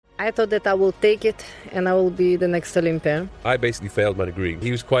I thought that I will take it and I will be the next Olympian. I basically failed my degree. He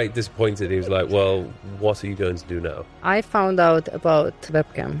was quite disappointed. He was like, well, what are you going to do now? I found out about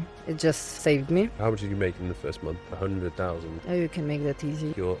webcam. It just saved me. How much did you make in the first month? 100,000. Oh, you can make that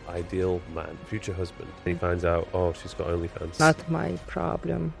easy. Your ideal man, future husband. And he finds out, oh, she's got OnlyFans. Not my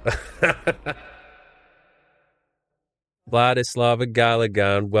problem. Vladislava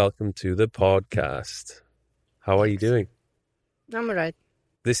Galagan, welcome to the podcast. How are you doing? I'm all right.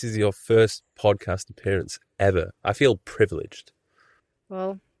 This is your first podcast appearance ever. I feel privileged.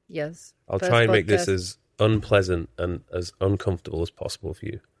 Well, yes. I'll try and make this as unpleasant and as uncomfortable as possible for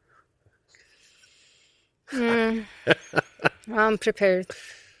you. I'm prepared.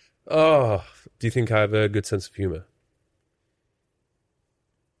 Oh, do you think I have a good sense of humor?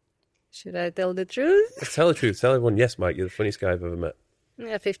 Should I tell the truth? Let's tell the truth. Tell everyone, yes, Mike, you're the funniest guy I've ever met.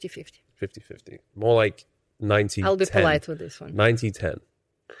 Yeah, 50-50. 50-50. More like 90-10. I'll be polite with this one. 90-10.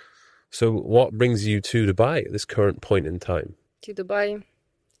 So what brings you to Dubai at this current point in time? To Dubai,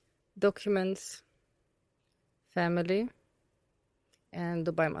 documents, family, and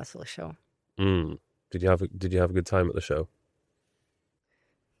Dubai Muscle Show. Did you have a good time at the show?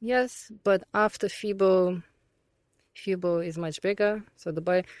 Yes, but after FIBO is much bigger. So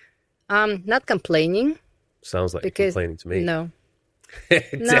Dubai, not complaining. Sounds like you're complaining to me. No.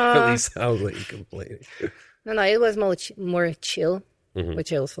 It definitely sounds like you're complaining. No, it was more chill,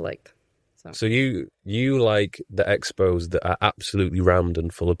 which I also liked. So you like the expos that are absolutely rammed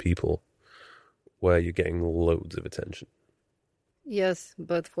and full of people, where you're getting loads of attention. Yes,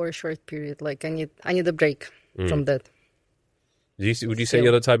 but for a short period. Like I need a break from that. Would you say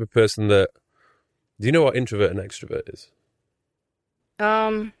you're the type of person that? Do you know what introvert and extrovert is?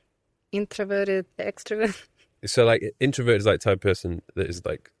 Introverted, extrovert. So like introvert is like the type of person that is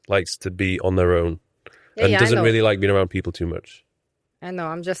like likes to be on their own and doesn't really like being around people too much. I know.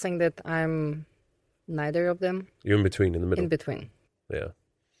 I'm just saying that I'm neither of them. You're in between, in the middle. In between. Yeah.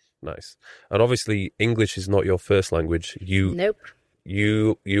 Nice. And obviously English is not your first language. Nope.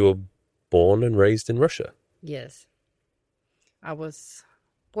 You were born and raised in Russia. Yes. I was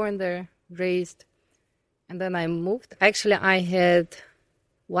born there, raised, and then I moved. Actually, I had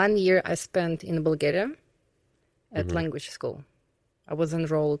 1 year I spent in Bulgaria at language school. I was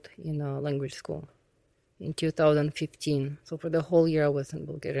enrolled in a language school in 2015. So for the whole year I was in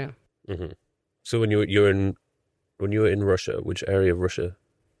Bulgaria. So when you were in Russia, which area of Russia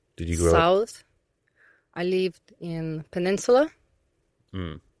did you grow up? South. I lived in Peninsula.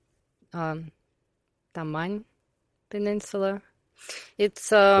 Taman Peninsula. It's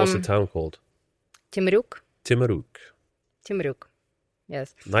what's the town called? Timruk. Timruk.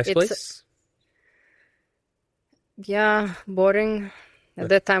 Yes. Nice place? Yeah, boring. At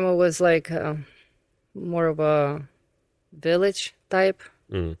that time it was like more of a village type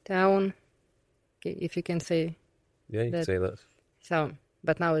town, if you can say. Yeah, you can say that. So,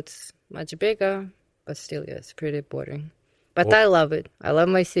 but now it's much bigger, but still, yes, pretty boring. But I love it. I love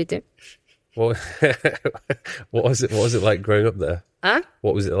my city. What was it like growing up there? Huh?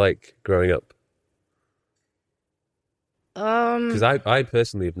 What was it like growing up? Because I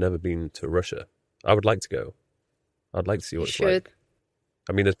personally have never been to Russia. I would like to go. I'd like to see what it's like.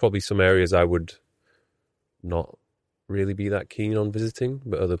 I mean, there's probably some areas I would not really be that keen on visiting,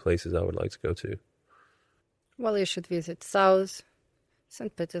 but other places I would like to go to. Well, you should visit South,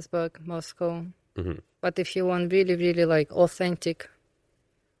 St. Petersburg, Moscow. But if you want really, really like authentic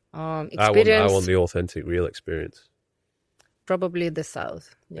experience, I want the authentic, real experience. Probably the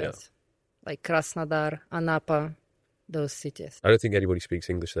South, yes. Yeah. Like Krasnodar, Anapa, those cities. I don't think anybody speaks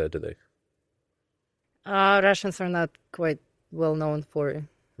English there, do they? Russians are not quite well known for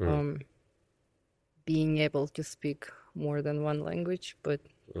being able to speak more than one language, but.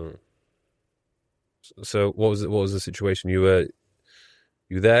 So what was the situation? You were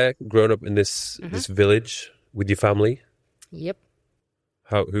there, growing up in this village with your family? Yep.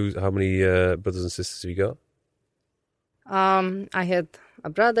 How many brothers and sisters have you got? I had a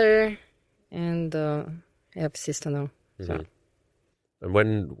brother and I have a sister now. So.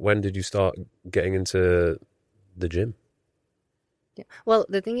 And when did you start getting into the gym? Yeah. Well,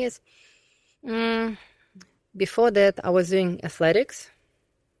 the thing is, before that, I was doing athletics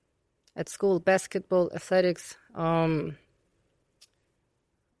at school, basketball, athletics, you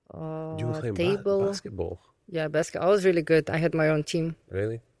were playing basketball? Yeah, basketball. I was really good. I had my own team.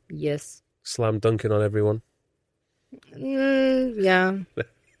 Really? Yes. Slam dunking on everyone? Yeah.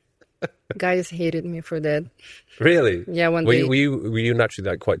 Guys hated me for that. Really? Yeah. Were you naturally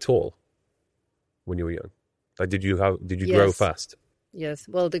like quite tall when you were young? Like, did you grow fast? Yes.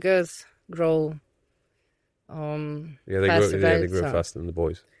 Well, the girls grow they grow faster than the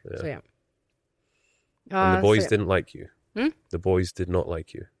boys. Yeah. So, yeah. And the boys didn't like you. The boys did not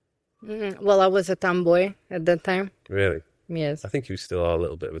like you. Well, I was a tomboy at that time. Really? Yes. I think you still are a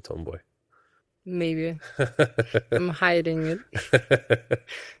little bit of a tomboy. Maybe. I'm hiding it.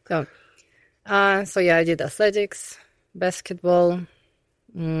 So yeah, I did athletics, basketball,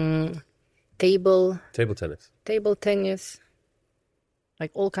 table tennis,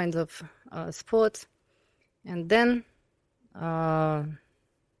 like all kinds of sports. And then I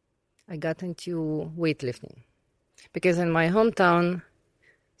got into weightlifting. Because in my hometown,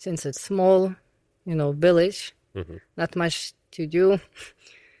 since it's small, village, not much to do.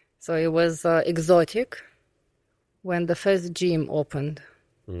 So it was exotic when the first gym opened,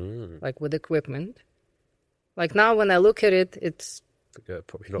 like with equipment. Like now when I look at it, it's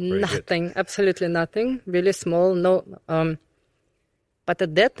probably not very nothing, good. Absolutely nothing, really small. No, but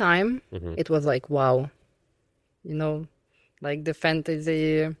at that time, it was like, wow, like the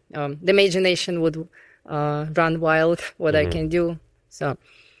fantasy, the imagination would run wild what I can do. So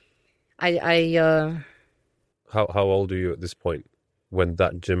I How old are you at this point when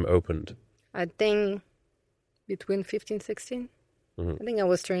that gym opened? I think between 15, 16. I think I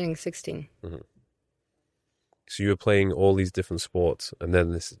was turning 16. So you were playing all these different sports, and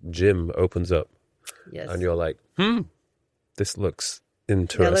then this gym opens up. Yes. And you're like, this looks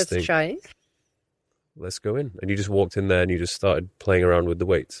interesting. Yeah, let's try. Let's go in. And you just walked in there and you just started playing around with the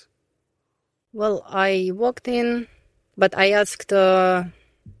weights. Well, I walked in, but I asked,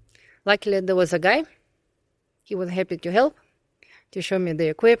 luckily there was a guy. He was happy to help, to show me the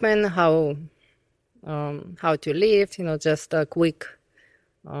equipment, how to lift, just a quick,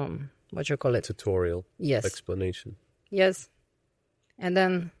 what you call it? Tutorial. Yes. Explanation. Yes. And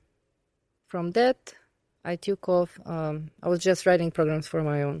then from that, I took off. I was just writing programs for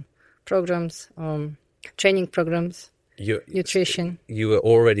my own programs, training programs, nutrition. You were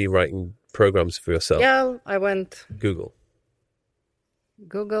already writing programs for yourself? Yeah, I went. Google.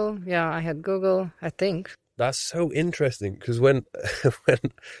 Yeah, I had Google, I think. That's so interesting because when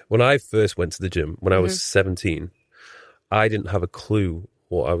I first went to the gym when I was 17, I didn't have a clue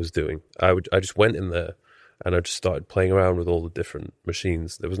what I was doing. I just went in there and I just started playing around with all the different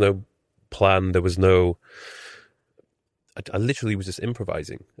machines. There was no plan. There was no. I literally was just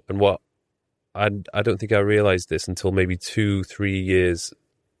improvising. And what I don't think I realized this until maybe 2-3 years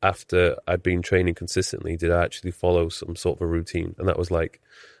after I'd been training consistently. Did I actually follow some sort of a routine? And that was like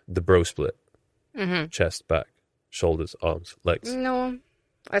the bro split. Chest, back, shoulders, arms, legs. No,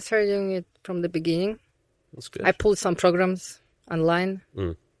 I started doing it from the beginning. That's good. I pulled some programs online.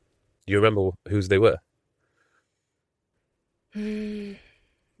 Do you remember whose they were?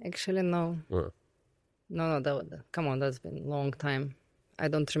 Actually, no. No, come on, that's been a long time. I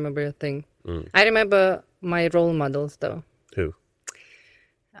don't remember a thing. I remember my role models, though. Who?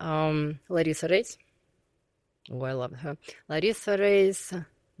 Larissa Reyes. Oh, I love her. Larissa Reyes,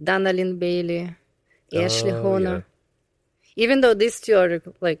 Dana Lynn Bailey, Ashley Hona. Yeah. Even though these two are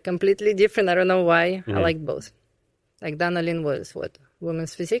like completely different, I don't know why. I like both. Like Dana Lynn was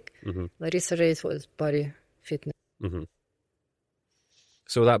women's physique. Larissa Reyes was body fitness.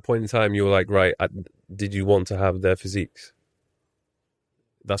 So at that point in time, you were like, right, did you want to have their physiques?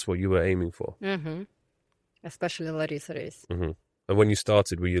 That's what you were aiming for. Especially Larissa Reyes. And when you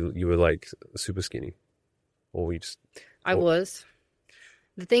started, you were like super skinny, or were you just? I was.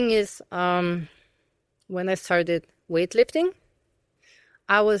 The thing is, when I started weightlifting,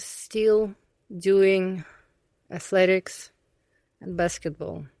 I was still doing athletics and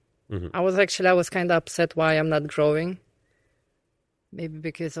basketball. I was kind of upset why I'm not growing. Maybe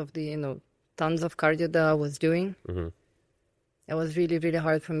because of the tons of cardio that I was doing. It was really, really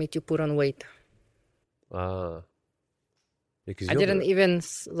hard for me to put on weight. Because I didn't even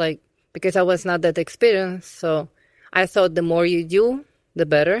because I was not that experienced. So I thought the more you do, the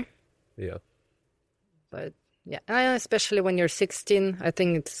better. Yeah. But yeah, especially when you're 16, I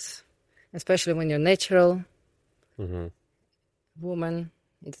think it's, especially when you're natural woman,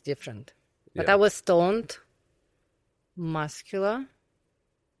 it's different. But I was toned, muscular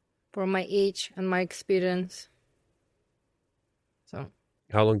for my age and my experience. So.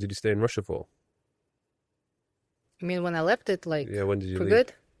 How long did you stay in Russia for? I mean, when I left it, when did you for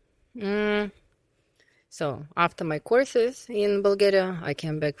leave? Good. So after my courses in Bulgaria, I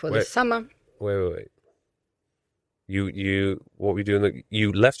came back for the summer. Wait. You what were you doing?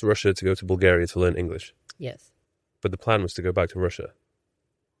 You left Russia to go to Bulgaria to learn English. Yes. But the plan was to go back to Russia.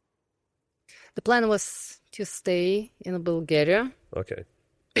 The plan was to stay in Bulgaria. Okay.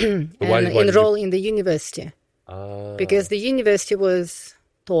 And enroll in the university. Because the university was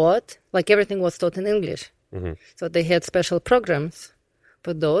taught, everything was taught in English. So they had special programs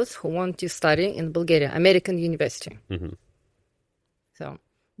for those who want to study in Bulgaria, American university. So,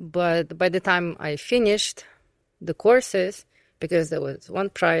 but by the time I finished the courses, because there was one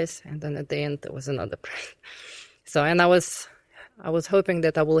price and then at the end there was another price. So, and I was hoping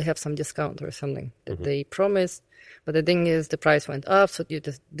that I will have some discount or something that they promised. But the thing is, the price went up, so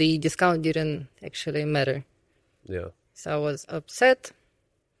the discount didn't actually matter. Yeah. So I was upset.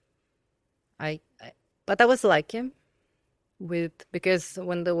 But I was lucky because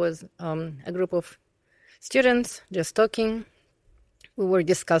when there was a group of students just talking, we were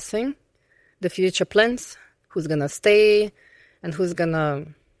discussing the future plans, who's gonna stay and who's gonna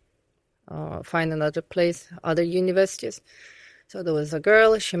find another place, other universities. So there was a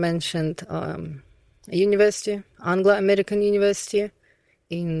girl, she mentioned a university, Anglo-American University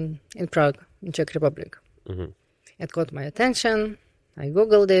in Prague, in Czech Republic. It caught my attention. I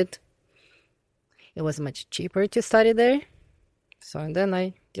Googled it. It was much cheaper to study there. So and then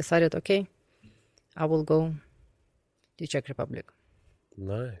I decided, okay, I will go to Czech Republic.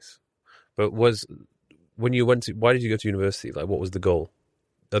 Nice. But when you went to, why did you go to university? Like, what was the goal?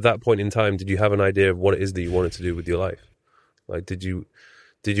 At that point in time, did you have an idea of what it is that you wanted to do with your life? Like, did you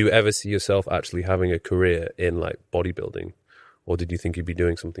ever see yourself actually having a career in like bodybuilding, or did you think you'd be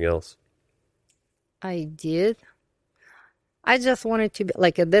doing something else? I did. I just wanted to be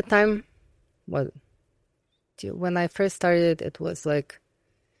like at that time. When I first started, it was like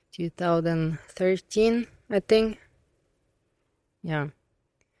 2013, I think. Yeah.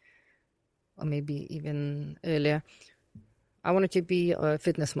 Or maybe even earlier. I wanted to be a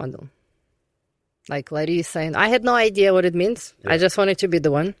fitness model. Like Larissa, and I had no idea what it means. Yeah. I just wanted to be the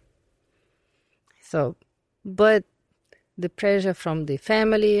one. So, but the pressure from the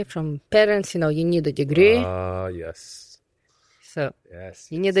family, from parents, you need a degree. Yes. So, yes,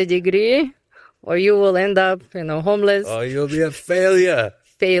 you need a degree or you will end up, homeless. Oh, you'll be a failure.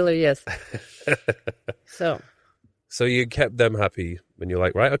 Failure, yes. So you kept them happy and you're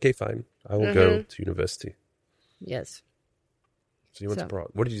like, right, okay, fine. I will go to university. Yes. So you went to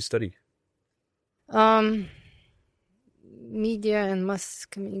Prague. What did you study? Media and mass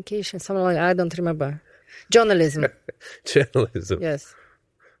communication, something like that. I don't remember. Journalism. Journalism. Yes.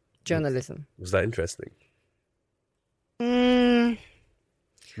 Journalism. Was that interesting?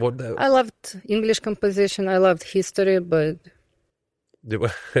 I loved English composition. I loved history, but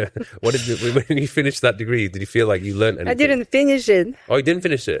when you finished that degree, did you feel like you learned anything? I didn't finish it. Oh, you didn't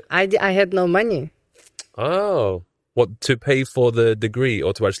finish it? I had no money. Oh. What, to pay for the degree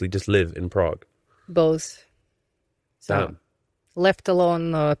or to actually just live in Prague? Both. So, damn. Left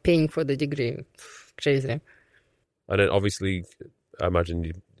alone paying for the degree. Crazy. And then obviously, I imagine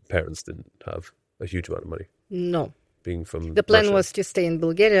your parents didn't have a huge amount of money. No. Being from the plan Russia. was to stay in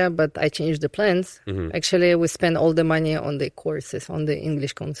Bulgaria, but I changed the plans. Actually, we spent all the money on the courses, on the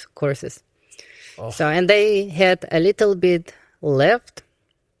English courses. Oh. So, and they had a little bit left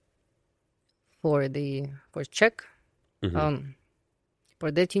for Czech,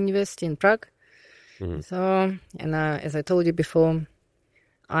 for that university in Prague. So, and as I told you before,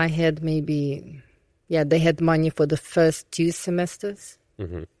 I had they had money for the first 2 semesters.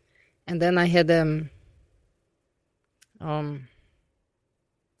 And then I had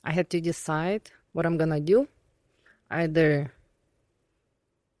I had to decide what I'm gonna do, either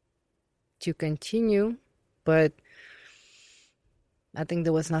to continue, but I think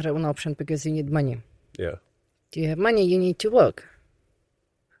there was not an option because you need money. Yeah. Do you have money? You need to work.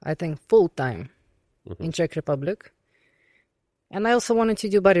 I think full time in Czech Republic, and I also wanted to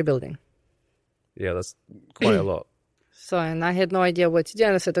do bodybuilding. Yeah, that's quite a lot. So, and I had no idea what to do,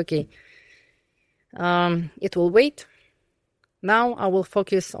 and I said, okay, it will wait. Now I will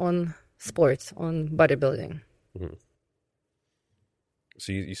focus on sports, on bodybuilding.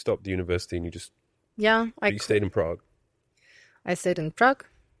 So you stopped the university and you just... Yeah. You stayed in Prague? I stayed in Prague.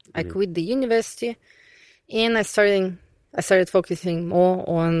 I quit the university. And I started focusing more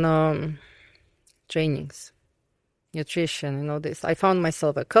on trainings, nutrition, and all this. I found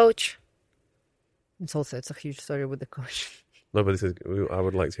myself a coach. It's a huge story with the coach. No, but I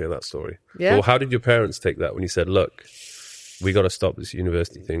would like to hear that story. Yeah. Well, how did your parents take that when you said, look, we got to stop this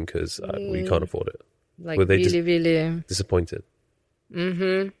university thing because we can't afford it? Like, were they really disappointed?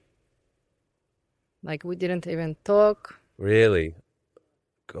 Like, we didn't even talk. Really?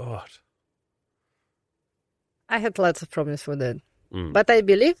 God. I had lots of problems with it. But I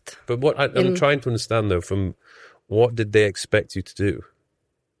believed. But what I'm trying to understand, though, from what did they expect you to do?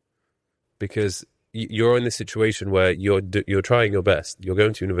 Because you're in this situation where you're trying your best. You're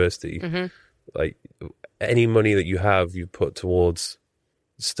going to university. Like, any money that you have, you put towards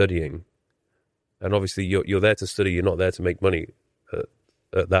studying. And obviously, you're there to study. You're not there to make money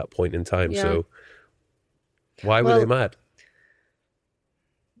at that point in time. Yeah. So why were they mad?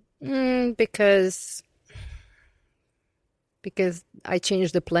 Because I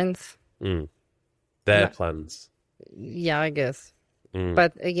changed the plans. Their plans. Yeah, I guess.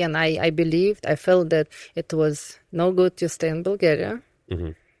 But again, I felt that it was no good to stay in Bulgaria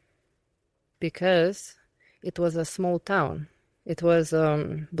because it was a small town. It was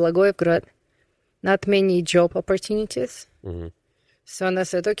Blagoevgrad, not many job opportunities. So and I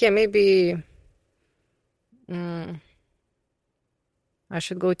said, okay, maybe I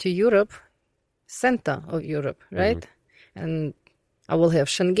should go to Europe, center of Europe, right? And I will have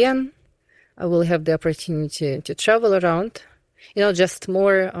Schengen. I will have the opportunity to travel around. Just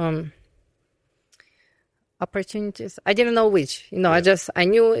more opportunities. I didn't know which. I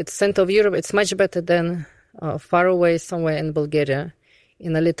knew it's center of Europe. It's much better than far away somewhere in Bulgaria,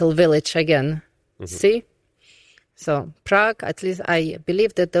 in a little village again. See? So Prague, at least I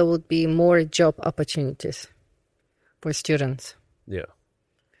believe that there would be more job opportunities for students. Yeah.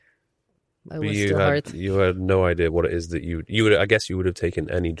 It was still hard. You had no idea what it is that you would. I guess you would have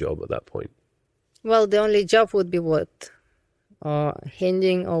taken any job at that point. Well, the only job would be what?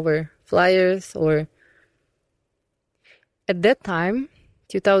 Handing over flyers, or at that time,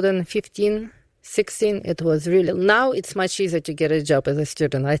 2015, 16, it was really, now it's much easier to get a job as a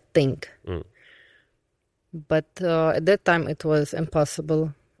student, I think. But at that time it was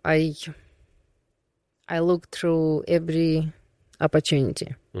impossible. I looked through every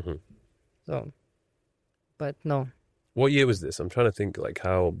opportunity. So, but no. What year was this? I'm trying to think like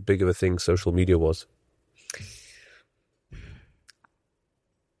how big of a thing social media was.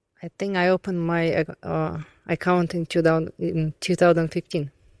 I think I opened my account in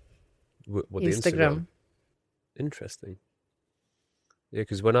 2015. What, the Instagram. Interesting. Yeah,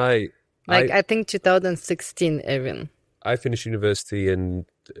 because when I think 2016 even. I finished university and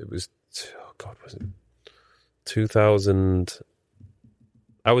it was, was it 2000?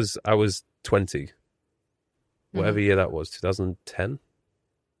 I was 20. Whatever year that was, 2010?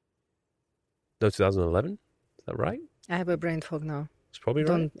 No, 2011? Is that right? I have a brain fog now. It's probably right.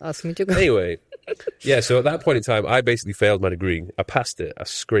 Don't ask me to go. Anyway, yeah, so at that point in time, I basically failed my degree. I passed it. I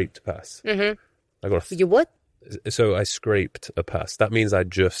scraped pass. I got You what? So I scraped a pass. That means I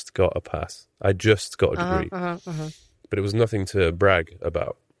just got a pass. I just got a degree. But it was nothing to brag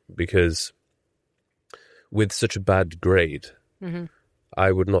about because with such a bad grade,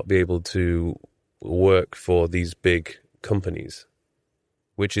 I would not be able to work for these big companies,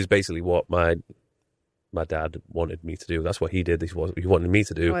 which is basically what my dad wanted me to do. That's what he did. He wanted me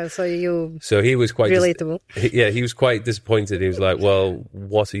to do. Well, so he was quite relatable. He was quite disappointed. He was like, "Well,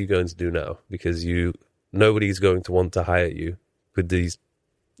 what are you going to do now? Because nobody's going to want to hire you with these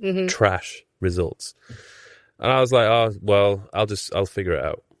trash results." And I was like, "Oh, well, I'll figure it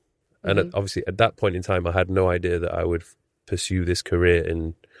out." And obviously, at that point in time, I had no idea that I would pursue this career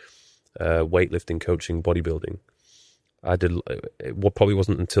in weightlifting, coaching, bodybuilding. It probably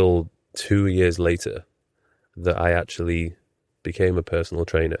wasn't until 2 years later that I actually became a personal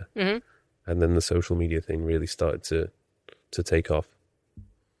trainer. And then the social media thing really started to take off.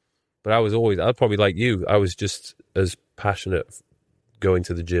 But I was probably like you, I was just as passionate going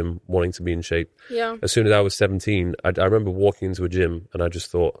to the gym, wanting to be in shape. Yeah. As soon as I was 17, I remember walking into a gym and I just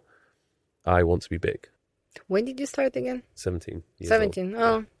thought, I want to be big. When did you start again? 17 years 17, old.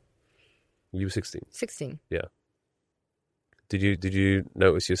 oh. You were 16? 16. Yeah. Did you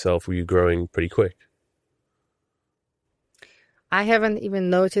notice yourself, were you growing pretty quick? I haven't even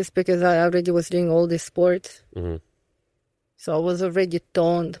noticed because I already was doing all these sports. So I was already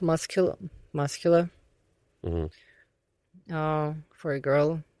toned, muscular. For a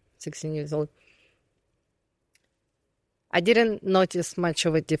girl, 16 years old. I didn't notice much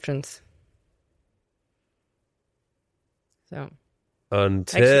of a difference. So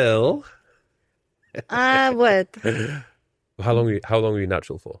until what? How long were you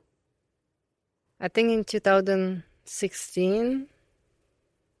natural for? I think in 2016,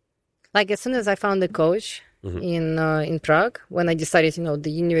 like as soon as I found a coach in Prague, when I decided, the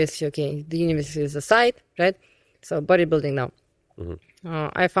university is a side, right? So bodybuilding now.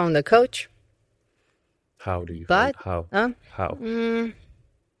 I found a coach. How do you? How?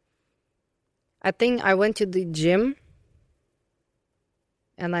 I think I went to the gym,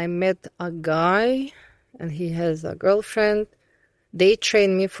 and I met a guy, and he has a girlfriend. They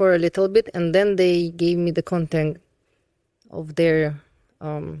trained me for a little bit, and then they gave me the content of their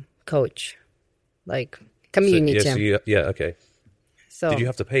coach, like community. Okay. So did you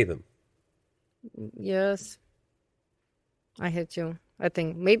have to pay them? Yes, I had to. I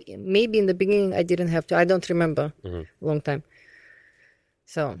think maybe in the beginning I didn't have to. I don't remember. A long time.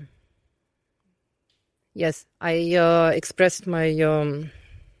 So, yes, I expressed my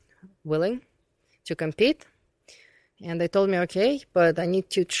willing to compete. And they told me, okay, but I need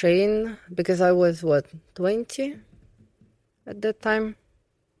to train because I was, 20 at that time?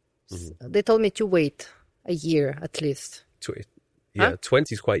 They told me to wait a year at least.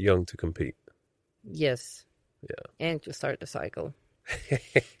 20 is quite young to compete. Yes. Yeah. And to start the cycle.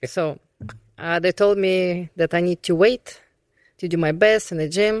 So they told me that I need to wait to do my best in the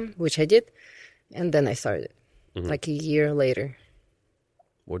gym, which I did. And then I started, like a year later.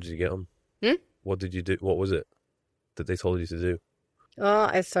 What did you get on? What did you do? What was it that they told you to do?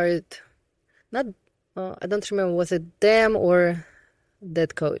 I started, I don't remember, was it them or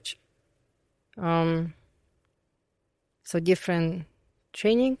that coach? So different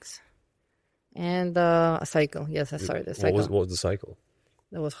trainings and a cycle. Yes, I started a cycle. What was the cycle?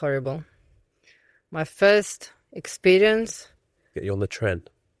 That was horrible. My first experience. Get you on the trend.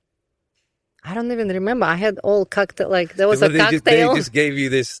 I don't even remember. I had all cocktail, like there was a cocktail. They just gave you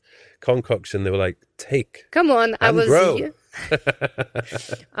this concoction. They were like, take. Come on, I was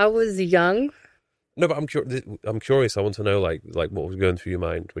young. No, but I'm curious. I want to know like what was going through your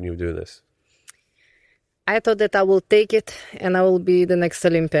mind when you were doing this. I thought that I will take it and I will be the next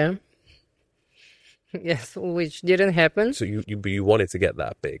Olympia. Yes, which didn't happen. So you wanted to get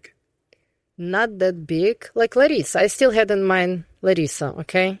that big? Not that big, like Larissa. I still had in mind Larissa.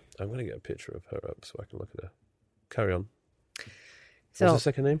 Okay. I'm going to get a picture of her up so I can look at her. Carry on. So, what's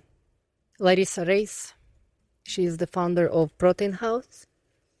her second name? Larissa Reis. She is the founder of Protein House.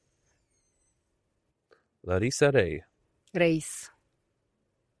 Larissa Reis.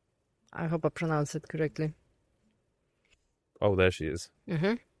 I hope I pronounced it correctly. Oh, there she is.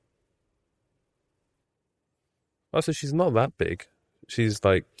 Oh, so she's not that big. She's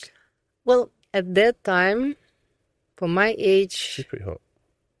like... Well, at that time, for my age... She's pretty hot.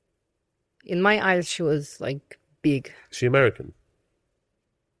 In my eyes, she was like big. Is she American?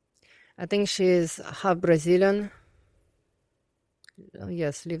 I think she's half Brazilian.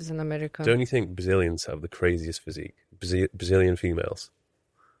 Yes, lives in America. Don't you think Brazilians have the craziest physique? Brazilian females?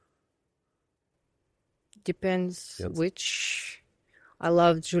 Depends which. I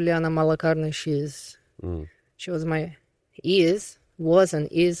love Juliana Malacarne. She was was and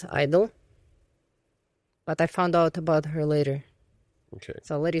is idol. But I found out about her later. Okay.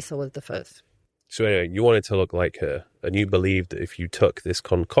 So Larissa was the first. So anyway, you wanted to look like her, and you believed that if you took this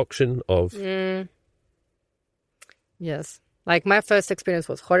concoction of... Yes. Like, my first experience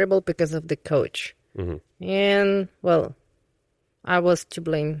was horrible because of the coach. And, well, I was to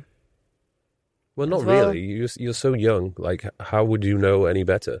blame. Well, not really. You're so young. Like, how would you know any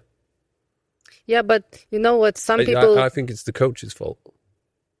better? Yeah, but you know what? Some people... I think it's the coach's fault.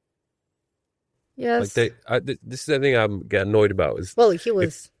 Yes. Like this is the thing I'm getting annoyed about. Well, he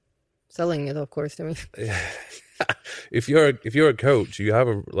was selling it, of course, to me. If you're a coach, you have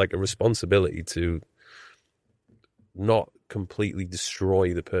a responsibility to not completely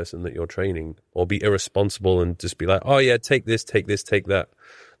destroy the person that you're training, or be irresponsible and just be like, oh yeah, take this, take that.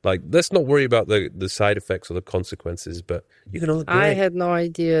 Like, let's not worry about the side effects or the consequences, but you're gonna look great. I had no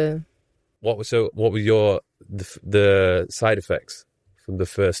idea. What were your the side effects from the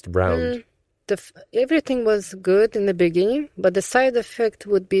first round? Everything was good in the beginning, but the side effect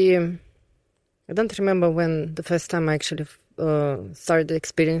would be, I don't remember when the first time I actually started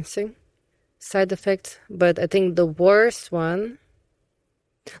experiencing side effects, but I think the worst one,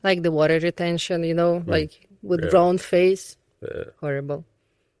 like the water retention, like with round face, horrible.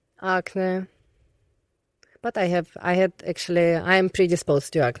 Acne. But I am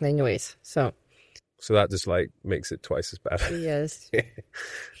predisposed to acne anyways, so that just like makes it twice as bad. Yes.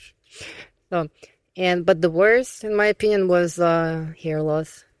 But the worst, in my opinion, was hair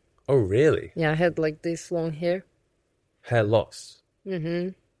loss. Oh, really? Yeah, I had like this long hair. Hair loss?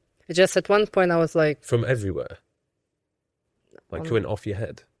 Just at one point I was like... From everywhere? Like coming off your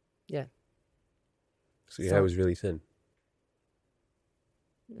head? Yeah. So your hair was really thin?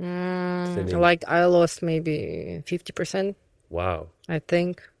 Like I lost maybe 50%. Wow. I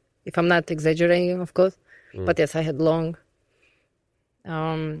think. If I'm not exaggerating, of course. But yes, I had long...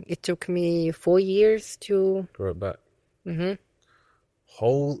 it took me 4 years to grow it back.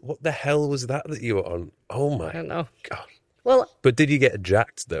 What the hell was that you were on? Oh my! I don't know. God. Well, but did you get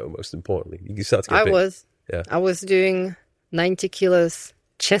jacked though? Most importantly, you started to get big. Yeah. I was doing 90 kilos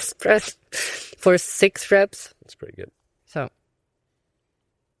chest press for 6 reps. That's pretty good. So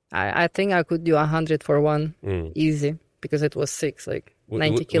I think I could do 100 for one easy because it was 6, like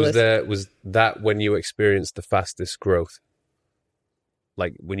 90 kilos. Was that when you experienced the fastest growth?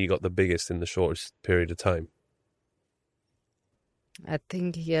 Like when you got the biggest in the shortest period of time? I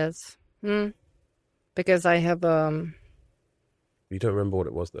think yes. Because I have You don't remember what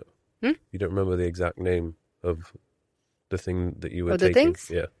it was though. You don't remember the exact name of the thing that you were the taking.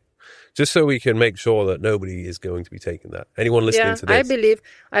 things? Yeah. Just so we can make sure that nobody is going to be taking that. Anyone listening to this?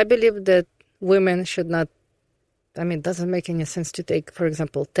 I believe that women should not. I mean, it doesn't make any sense to take, for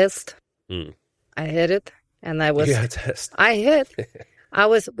example, test. I had it, and I was. Yeah, test. I had. I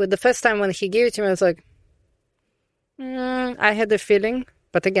was with the first time when he gave it to me. I was like, I had a feeling,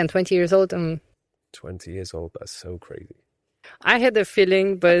 but again, 20 years old, and 20 years old. That's so crazy. I had a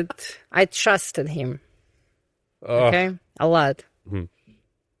feeling, but I trusted him. Okay, a lot.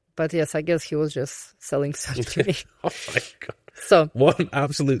 But yes, I guess he was just selling stuff to me. Oh my God. So what an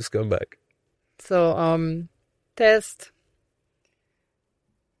absolute scumbag. So test,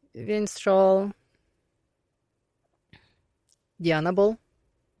 Winstrol, Dianabol.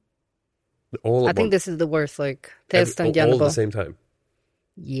 I think this is the worst, like test and Dianabol. All at the same time?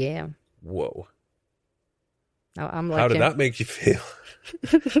 Yeah. Whoa. I'm like, how did that make you feel?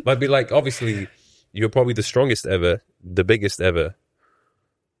 Might be like, obviously, you're probably the strongest ever, the biggest ever.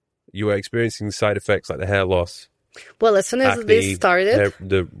 You were experiencing side effects like the hair loss. Well, as soon as acne, this started...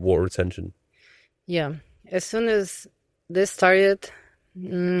 the water retention. Yeah. As soon as this started,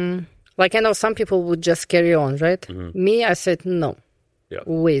 like I know some people would just carry on, right? Me, I said, no. Yeah.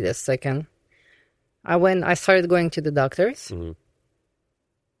 Wait a second. I started going to the doctors.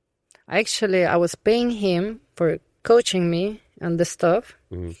 Actually, I was paying him for coaching me and the stuff.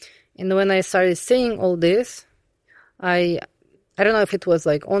 And when I started seeing all this, I don't know if it was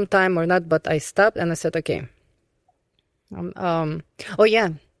like on time or not, but I stopped and I said, okay. Oh yeah,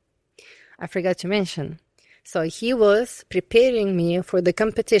 I forgot to mention. So he was preparing me for the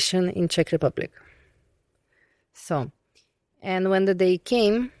competition in Czech Republic. So, and when the day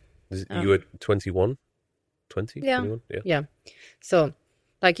came... You were 21? 20? Yeah. 21? Yeah. So,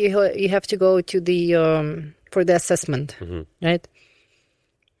 like you have to go to the, for the assessment, right?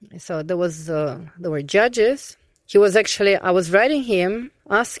 So there were judges. He was actually, I was writing him,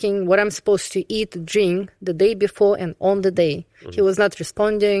 asking what I'm supposed to eat, drink the day before and on the day. He was not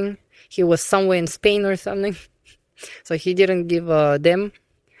responding. He was somewhere in Spain or something. So he didn't give them,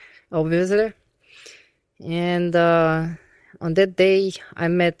 obviously. And on that day, I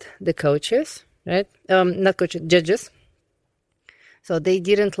met the coaches, right? Not coaches, judges. So they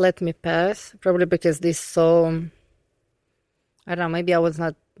didn't let me pass, probably because they saw, I don't know, maybe I was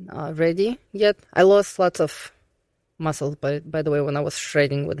not ready yet. I lost lots of muscles, by the way, when I was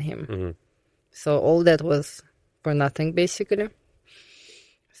shredding with him. So all that was for nothing, basically.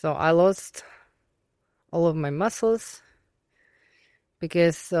 So I lost all of my muscles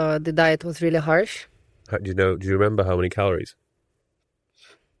because the diet was really harsh. Do you remember how many calories?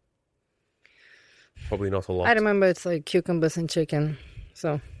 Probably not a lot. I remember it's like cucumbers and chicken.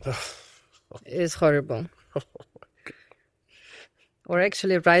 So it's horrible. Or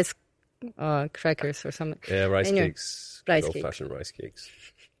actually rice crackers or something. Yeah, rice cakes. Rice old-fashioned rice cakes.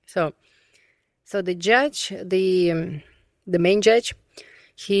 So the judge, the main judge,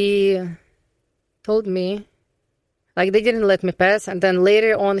 he told me, like they didn't let me pass. And then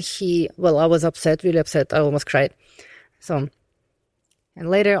later on I was upset, really upset. I almost cried. So, and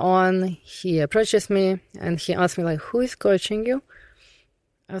later on he approaches me and he asked me like, who is coaching you?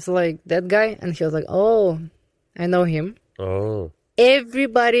 I was like, that guy. And he was like, oh, I know him. Oh.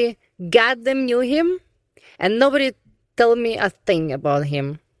 Everybody goddamn knew him, and nobody told me a thing about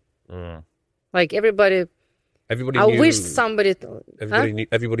him. Like everybody I knew, wish somebody...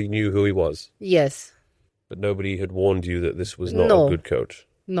 Everybody knew who he was. Yes. But nobody had warned you that this was not a good coach.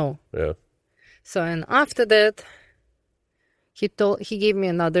 No. Yeah. So, and after that, he gave me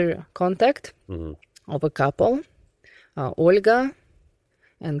another contact of a couple, Olga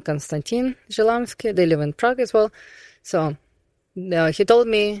and Konstantin Zhelamsky. They live in Prague as well. So he told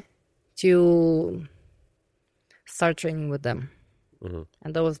me to start training with them.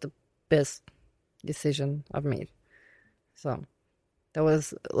 And that was the best decision I've made. So that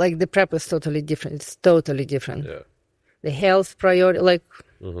was like the prep was totally different. It's totally different. Yeah. The health priority, like,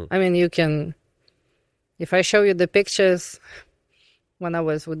 I mean, you can, if I show you the pictures when I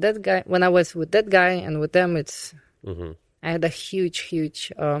was with that guy and with them, it's, I had a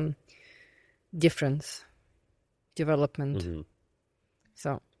huge difference, development.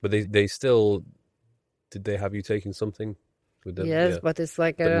 So. But they still, did they have you taking something with them? Yes, yeah. but it's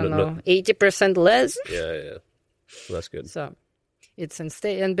like, I don't know, 80% less. Yeah. Well, that's good. So it's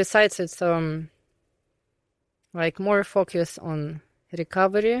and besides it's like more focus on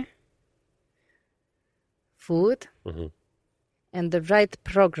recovery, food, and the right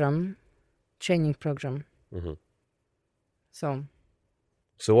training program. Mm-hmm. So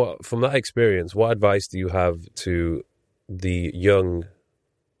what, from that experience, what advice do you have to the young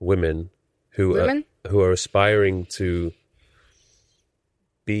women who are aspiring to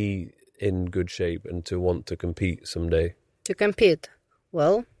be in good shape and to want to compete someday? To compete,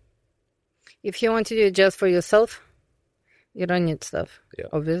 well, if you want to do it just for yourself, you don't need stuff. Yeah.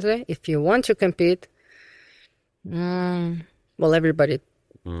 Obviously, if you want to compete, well, everybody,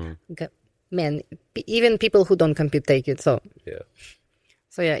 man, even people who don't compete take it. So yeah,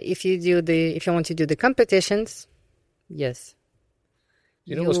 if you want to do the competitions, yes.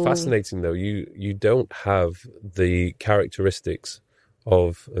 You know what's fascinating though? You don't have the characteristics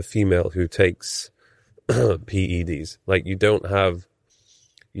of a female who takes PEDs. Like you don't have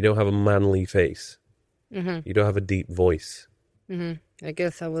a manly face. Mm-hmm. You don't have a deep voice. Mm-hmm. I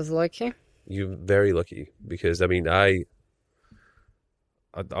guess I was lucky. You're very lucky because I mean I've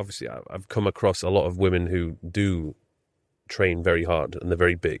come across a lot of women who do train very hard and they're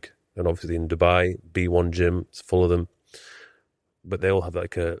very big, and obviously in Dubai, B1 gym, it's full of them, but they all have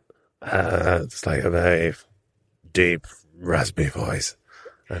like it's like a very deep raspy voice,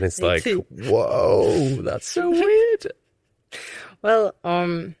 and it's like, whoa, that's so weird. Well,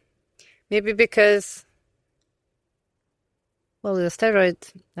 maybe because, well, the steroid,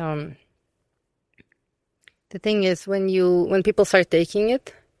 the thing is when people start taking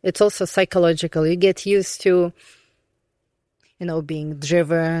it, it's also psychological. You get used to, being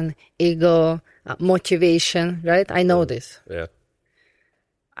driven, ego, motivation, right? I know this. Yeah.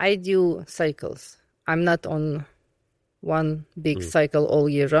 I do cycles. I'm not on one big cycle all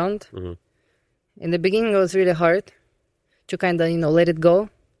year round. Mm-hmm. In the beginning, it was really hard to kind of, let it go.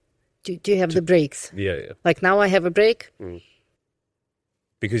 Do you have the breaks? Yeah. Like now I have a break.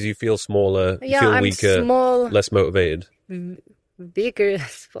 Because you feel smaller, you feel weaker, small, less motivated. Bigger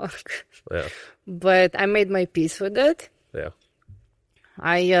as fuck. Yeah. But I made my peace with that. Yeah.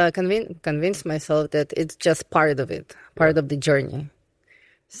 I convinced myself that it's just part of it, part of the journey.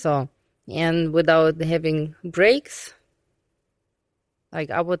 So, and without having breaks, like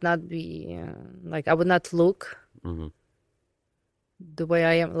I would not be, I would not look the way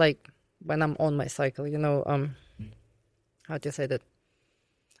I am, like when I'm on my cycle, how to say that?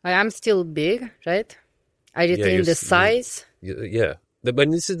 I'm still big, right? I retain the size. Yeah.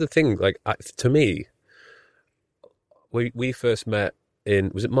 But this is the thing, like, to me, we first met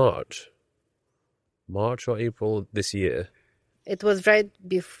was it March or April this year? It was right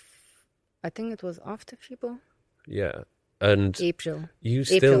before, I think it was after FIBO. Yeah. And April. You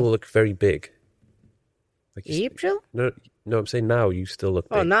still look very big. Like April? No, I'm saying now you still look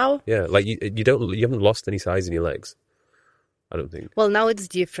big. Oh, now? Yeah, like you haven't lost any size in your legs, I don't think. Well, now it's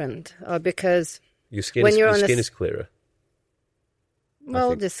different because your skin is clearer.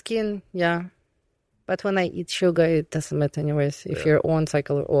 Well, the skin, yeah. But when I eat sugar, it doesn't matter anyways. If you're on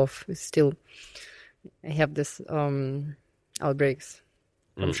cycle or off, it's still, I have this outbreaks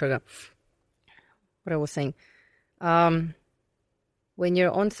from sugar. What I was saying. When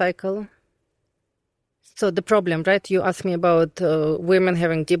you're on cycle, so the problem, right? You asked me about women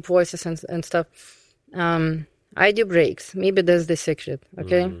having deep voices and stuff. I do breaks. Maybe that's the secret,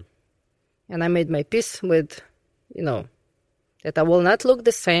 okay? And I made my peace with, that I will not look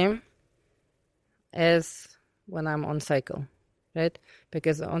the same as when I'm on cycle, right?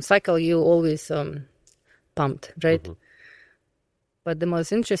 Because on cycle, you always pumped, right? But the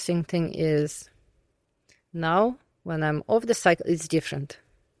most interesting thing is now when I'm off the cycle, it's different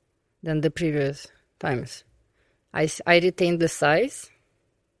than the previous times. I retain the size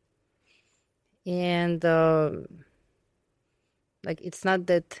and it's not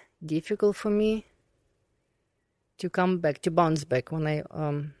that difficult for me to bounce back when I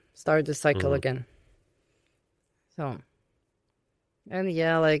start the cycle again. So, and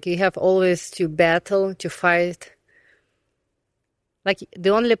you have always to battle, to fight. Like,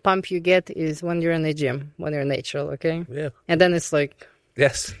 the only pump you get is when you're in the gym, when you're natural, okay? Yeah. And then it's like...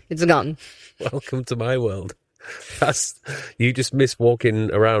 Yes. It's gone. Welcome to my world. You just miss walking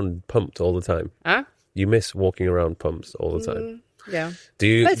around pumped all the time. Huh? You miss walking around pumped all the time. Yeah.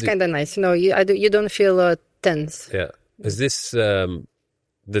 It's kind of nice. You don't feel tense. Yeah. Is this the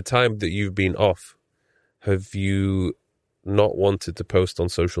time that you've been off? Have you not wanted to post on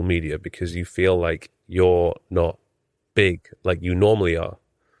social media because you feel like you're not big like you normally are?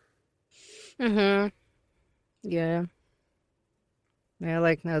 Yeah. Yeah,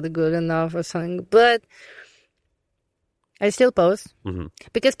 like not good enough or something. But I still post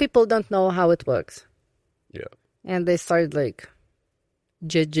because people don't know how it works. Yeah. And they start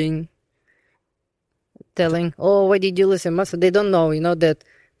judging telling, "Oh, why did you lose your muscle?" They don't know, that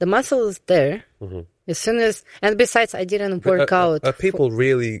the muscle is there. As soon as, and besides, I didn't work out. Are people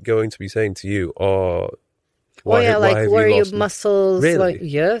really going to be saying to you, "Oh, why have where you are your lost muscles?" Really? Like,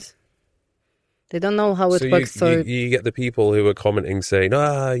 yes. They don't know how it works. So you get the people who are commenting saying,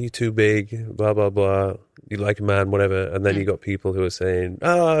 you're too big, blah, blah, blah. You like a man, whatever. And then you got people who are saying,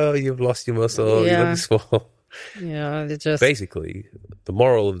 you've lost your muscle, you look small. Yeah, they just... Basically, the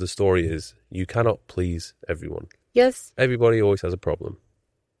moral of the story is you cannot please everyone. Yes. Everybody always has a problem.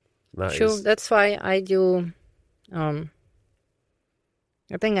 Sure, that's why I do... I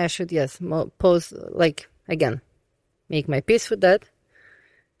think I should, post, again, make my peace with that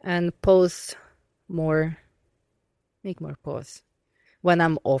and post... make more posts when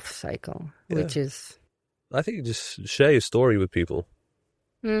I'm off cycle, which is... I think you just share your story with people.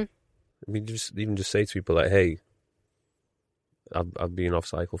 I mean, even just say to people like, hey, I've been off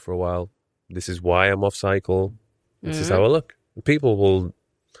cycle for a while. This is why I'm off cycle. This is how I look. People will...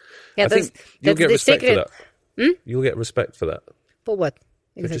 I think you'll get respect for that. You'll get respect for that. For what?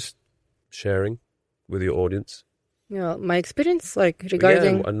 Exactly. For just sharing with your audience. Yeah, my experience,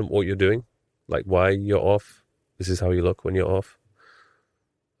 regarding... Yeah, and what you're doing. Like why you're off. This is how you look when you're off.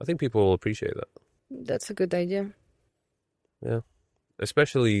 I think people will appreciate that. That's a good idea. Yeah.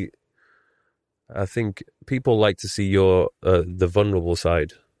 Especially, I think people like to see your the vulnerable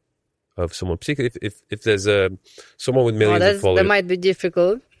side of someone. Particularly if there's someone with millions of followers. That might be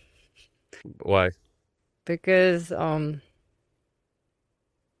difficult. Why? Because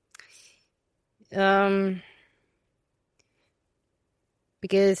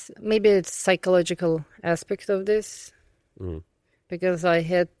because maybe it's psychological aspect of this. Because I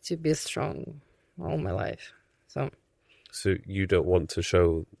had to be strong all my life. So you don't want to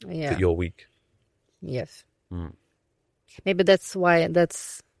show that you're weak? Yes. Maybe that's why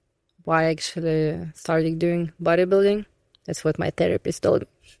I actually started doing bodybuilding. That's what my therapist told me.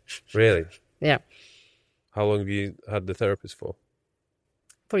 Really? Yeah. How long have you had the therapist for?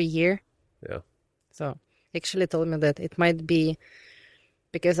 For a year. Yeah. So actually told me that it might be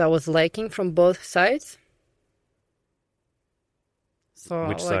because I was liking from both sides. So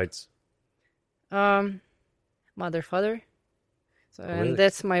which sides? Mother, father. So really? And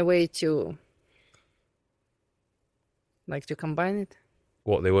that's my way to to combine it.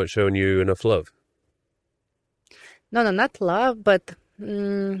 What, they weren't showing you enough love? No, not love, but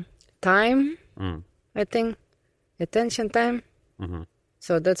time. I think attention time.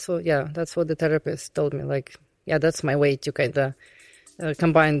 So that's what the therapist told me. That's my way to kind of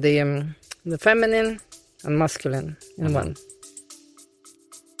combine the feminine and masculine in one.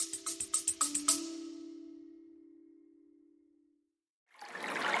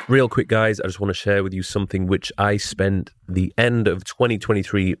 Real quick, guys, I just want to share with you something which I spent the end of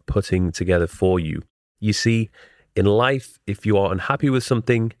 2023 putting together for you. You see, in life, if you are unhappy with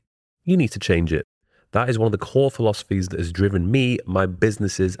something, you need to change it. That is one of the core philosophies that has driven me, my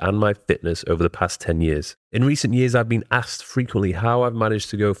businesses, and my fitness over the past 10 years. In recent years, I've been asked frequently how I've managed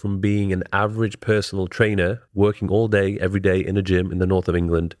to go from being an average personal trainer, working all day, every day in a gym in the north of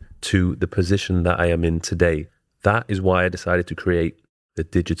England, to the position that I am in today. That is why I decided to create the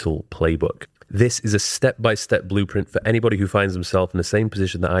Digital Playbook. This is a step-by-step blueprint for anybody who finds themselves in the same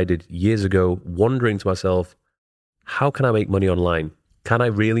position that I did years ago, wondering to myself, how can I make money online? Can I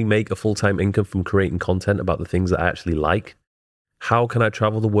really make a full-time income from creating content about the things that I actually like? How can I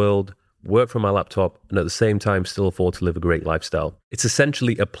travel the world, work from my laptop, and at the same time still afford to live a great lifestyle? It's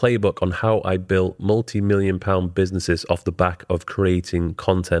essentially a playbook on how I built multi-million-pound businesses off the back of creating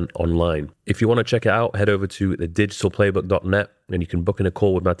content online. If you want to check it out, head over to thedigitalplaybook.net and you can book in a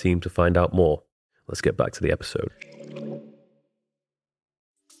call with my team to find out more. Let's get back to the episode.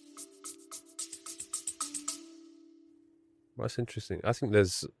 That's interesting. I think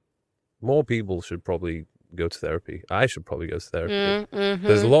there's more people should probably go to therapy. I should probably go to therapy.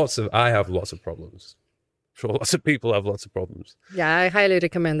 I have lots of problems. I'm sure lots of people have lots of problems. Yeah, I highly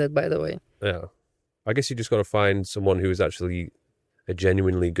recommend it, by the way. Yeah. I guess you just got to find someone who is actually a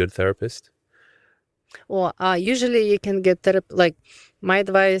genuinely good therapist. Well, usually you can get therapy. My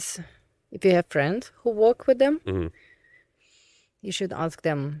advice, if you have friends who work with them, you should ask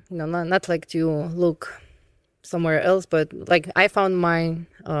them, not to look somewhere else, but I found mine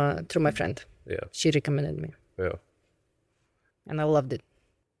through my friend. Yeah. She recommended me. Yeah. And I loved it.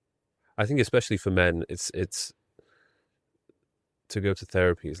 I think especially for men, it's to go to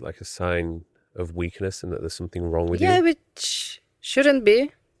therapy is like a sign of weakness and that there's something wrong with you. Yeah, which shouldn't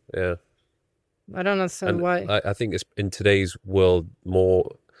be. Yeah. I don't understand why. I think it's in today's world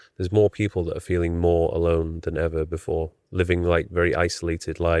there's there's more people that are feeling more alone than ever before, living like very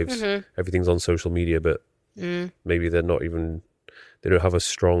isolated lives. Everything's on social media, but maybe they don't have a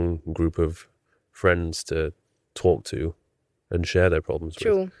strong group of friends to talk to and share their problems with.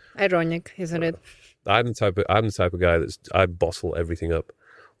 True. Ironic, isn't it? I'm the type of guy I bottle everything up,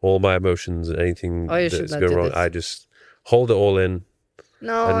 all my emotions and anything that's going wrong. I just hold it all in.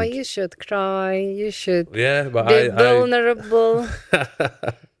 No, you should cry. You should be vulnerable.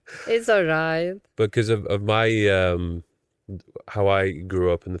 It's all right. Because of my how I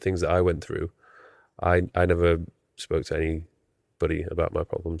grew up and the things that I went through, I never spoke to anybody about my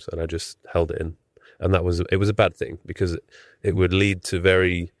problems, and I just held it in, and it was a bad thing because it would lead to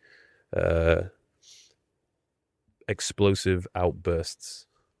very explosive outbursts.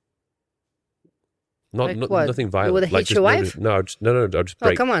 Nothing violent. You would hit your wife? No, I'd just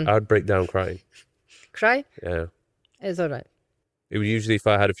break. Come on. I'd break down crying. Cry? Yeah. It's all right. It would usually, if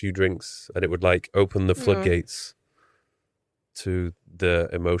I had a few drinks, and it would like open the floodgates to the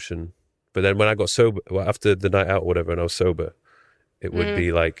emotion. But then when I got sober, after the night out or whatever, and I was sober, it would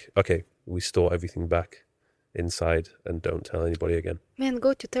be like, okay, we store everything back inside and don't tell anybody again. Man,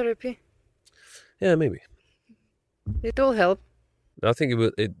 go to therapy. Yeah, maybe. It will help. I think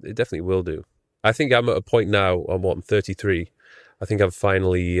it definitely will do. I think I'm at a point now, I'm 33. I think I've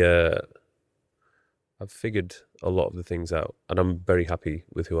finally, I've figured a lot of the things out, and I'm very happy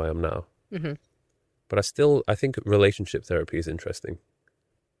with who I am now. But I think relationship therapy is interesting.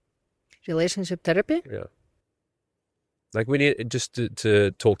 Relationship therapy? Yeah. Like we need just to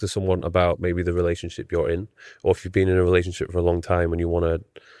talk to someone about maybe the relationship you're in, or if you've been in a relationship for a long time and you want to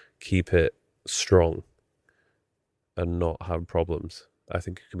keep it strong and not have problems. I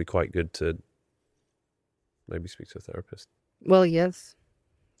think it could be quite good to maybe speak to a therapist. Well, yes.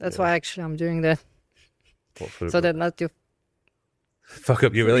 That's why actually I'm doing that. So that not to fuck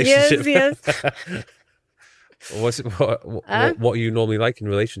up your relationship. Yes. What are you normally like in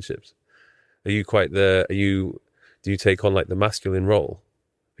relationships? Are you do you take on like the masculine role?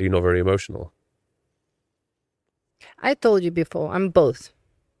 Are you not very emotional? I told you before, I'm both.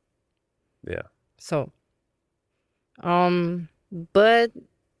 Yeah. So, but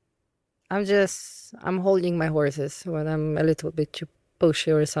I'm holding my horses when I'm a little bit too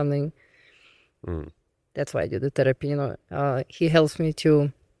pushy or something. That's why I do the therapy, he helps me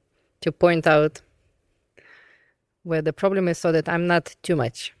to point out where the problem is so that I'm not too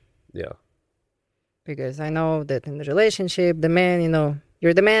much. Yeah. Because I know that in the relationship, the man,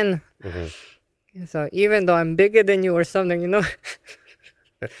 you're the man. So even though I'm bigger than you or something,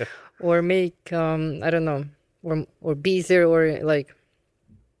 or make, I don't know, or busier or like,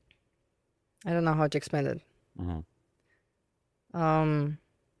 I don't know how to explain it.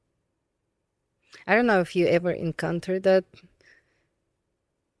 I don't know if you ever encountered that.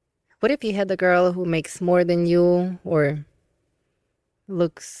 What if you had a girl who makes more than you or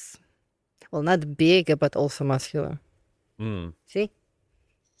looks, well, not big, but also muscular? See?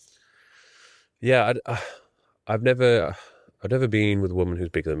 Yeah, I've never been with a woman who's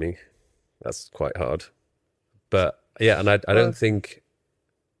bigger than me. That's quite hard. But yeah, and I don't think,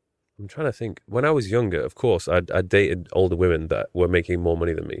 I'm trying to think. When I was younger, of course, I dated older women that were making more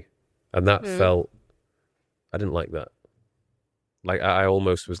money than me. And that I didn't like that. Like, I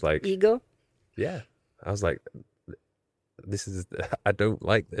almost was like... Ego? Yeah. I was like, I don't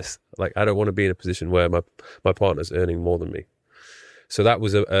like this. Like, I don't want to be in a position where my partner's earning more than me. So that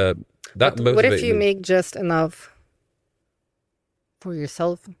was that motivated what if you me. make just enough for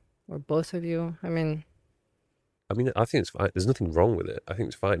yourself or both of you? I think it's fine. There's nothing wrong with it. I think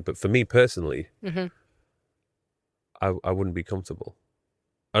it's fine. But for me personally, I wouldn't be comfortable.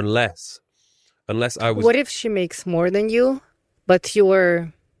 Unless I was... What if she makes more than you, but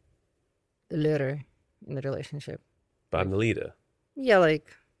you're the leader in the relationship? But I'm the leader. Yeah, like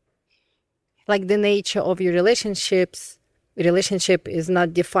the nature of your relationship is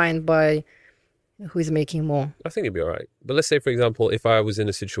not defined by who is making more. I think it'd be all right. But let's say, for example, if I was in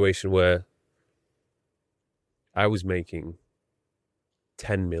a situation where I was making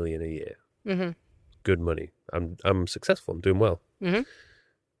 10 million a year, good money. I'm successful. I'm doing well.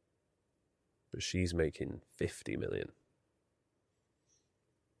 But she's making 50 million.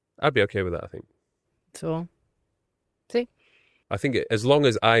 I'd be okay with that, I think. So, see? I think as long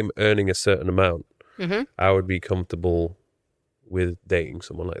as I'm earning a certain amount, I would be comfortable with dating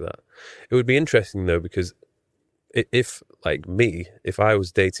someone like that. It would be interesting, though, because if I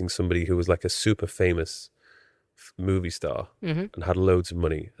was dating somebody who was like a super famous movie star and had loads of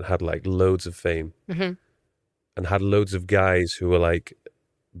money and had like loads of fame and had loads of guys who were like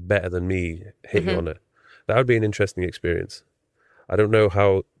better than me hitting on it, that would be an interesting experience. I don't know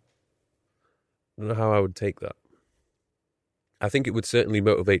how don't know how I would take that. I think it would certainly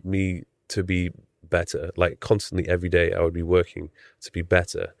motivate me to be better. Like constantly every day I would be working to be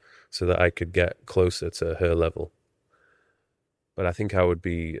better so that I could get closer to her level. But I think I would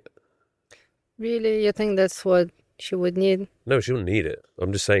be... Really? You think that's what she would need? No, she wouldn't need it.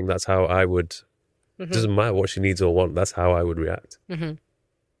 I'm just saying that's how I would... It doesn't matter what she needs or want. That's how I would react.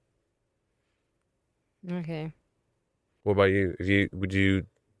 Okay. What about you? Would you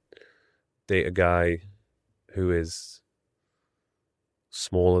date a guy who is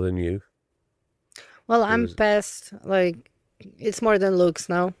smaller than you? Well, I'm past, like, it's more than looks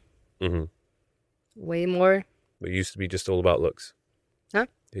now. Way more. It used to be just all about looks. Huh?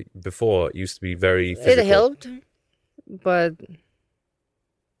 Before, it used to be very physical. It helped, but...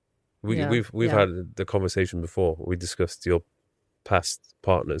 We've had the conversation before. We discussed your past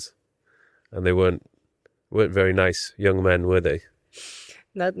partners, and they weren't very nice young men, were they?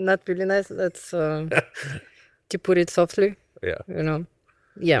 Not really nice. That's to put it softly. Yeah. You know.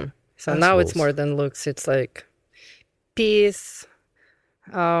 Yeah. So Assholes. Now it's more than looks. It's like peace,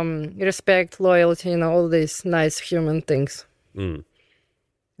 respect, loyalty. All these nice human things.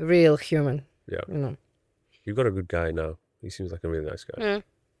 Real human. Yeah. You've got a good guy now. He seems like a really nice guy. Yeah.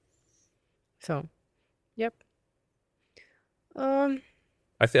 So, yep. I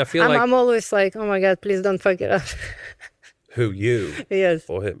feel like I'm always like, oh my God, please don't fuck it up. Who, you? Yes.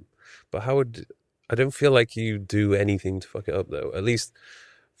 Or him. But I don't feel like you do anything to fuck it up though. At least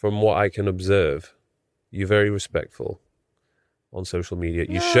from what I can observe, you're very respectful on social media.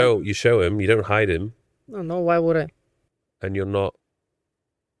 You show him, you don't hide him. No, why would I? And you're not...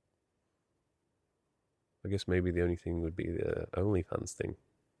 I guess maybe the only thing would be the OnlyFans thing.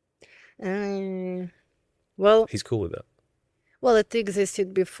 Well, he's cool with that. Well, it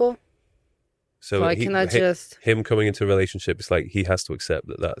existed before, so I cannot just... Him coming into a relationship, it's like he has to accept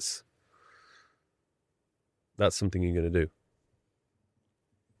that that's something you're going to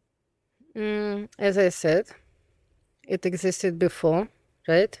do. As I said, it existed before,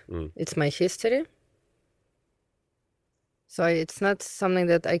 right? It's my history. So it's not something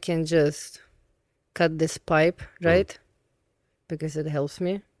that I can just cut this pipe, right? Because it helps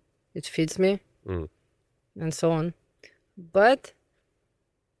me. It feeds me, and so on. But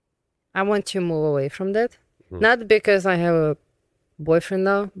I want to move away from that. Not because I have a boyfriend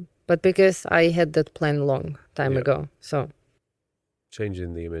now, but because I had that plan long time ago. So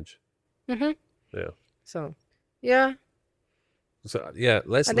changing the image. Yeah. So, yeah. So yeah,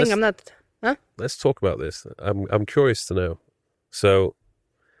 let's talk about this. I'm curious to know. So,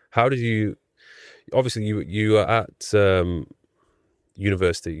 how did you? Obviously, you are at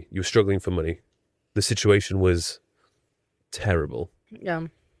university. You were struggling for money. The situation was terrible. Yeah.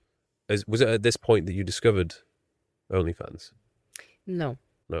 Was it at this point that you discovered OnlyFans? No.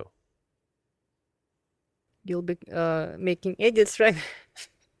 You'll be making edits, right?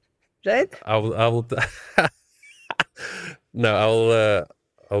 Right? I'll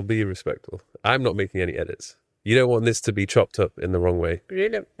I'll be respectful. I'm not making any edits. You don't want this to be chopped up in the wrong way.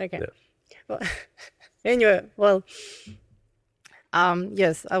 Really? Okay. Yeah. Well, anyway,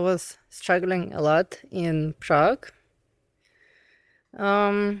 yes, I was struggling a lot in Prague.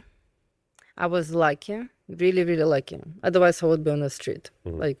 I was lucky, really, really lucky. Otherwise, I would be on the street,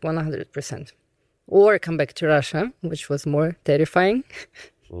 like 100%. Or come back to Russia, which was more terrifying.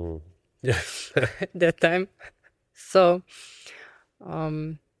 Yeah. That time. So,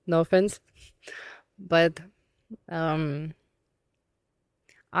 no offense. But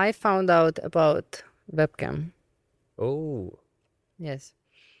I found out about webcam. Oh. Yes.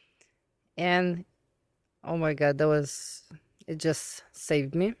 And, oh my God, it just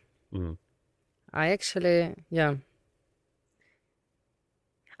saved me. I actually,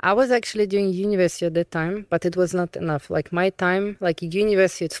 I was actually doing university at that time, but it was not enough. Like my time, like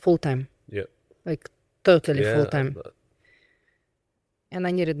university, it's full time. Yeah. Like totally full time. And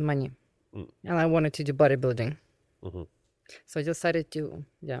I needed money. And I wanted to do bodybuilding. So I decided to,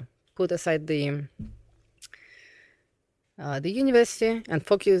 put aside the university and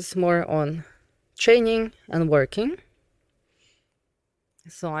focus more on training and working.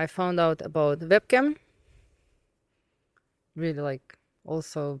 So I found out about webcam. Really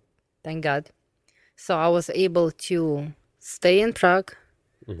also, thank God. So I was able to stay in Prague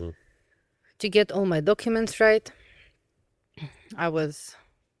to get all my documents right. I was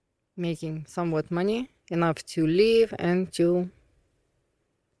making somewhat money, enough to live and to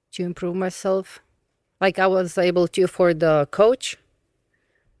improve myself. Like I was able to afford the coach.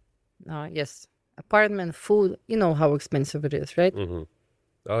 Yes, apartment, food. You know how expensive it is, right?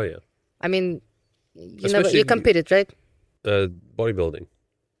 Oh yeah. I mean, you competed, right? Bodybuilding.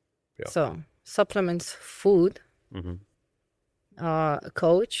 Yeah. So supplements, food, a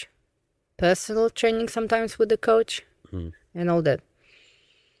coach, personal training sometimes with the coach, and all that.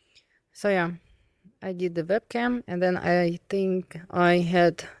 So yeah, I did the webcam, and then I think I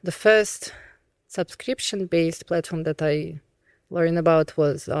had the first subscription-based platform that I learned about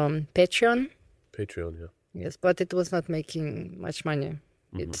was Patreon. Patreon, yeah. Yes, but it was not making much money.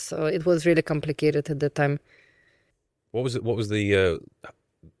 It was really complicated at the time. What was it? What was the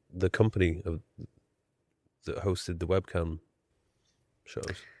company that hosted the webcam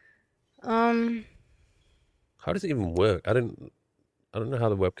shows? How does it even work? I don't know how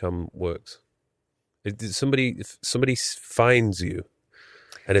the webcam works. If somebody finds you,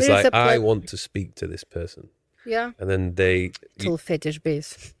 and it's like, I want to speak to this person. Yeah. And then it's all fetish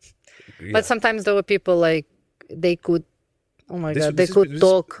based. Yeah. But sometimes there were people like they could. Oh my God! They could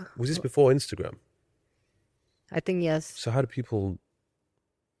talk. Was this before Instagram? I think yes. So how do people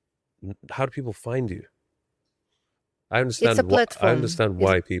find you? I understand. It's a platform. I understand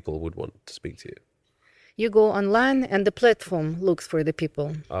why people would want to speak to you. You go online and the platform looks for the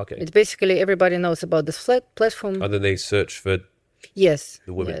people. Okay. It's basically everybody knows about this platform. And then they search for the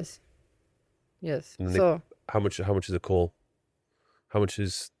women. Yes. And so how much is a call? How much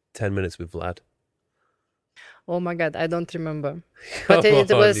is 10 minutes with Vlad? Oh my God, I don't remember. But it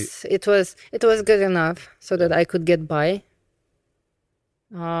was good enough so that I could get by.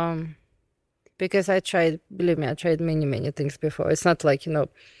 Because believe me, I tried many things before. It's not like,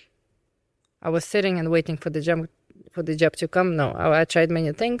 I was sitting and waiting for the job to come. No, I tried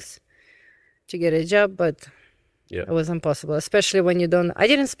many things to get a job, but it was impossible. Especially when I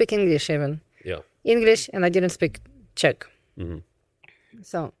didn't speak English even. Yeah. English, and I didn't speak Czech. Mm-hmm.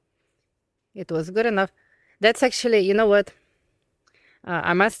 So it was good enough. That's actually, you know what?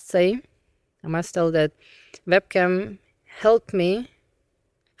 I must tell that webcam helped me.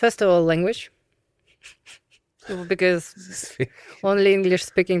 First of all, language. Because only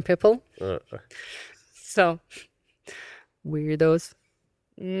English-speaking people. So, weirdos.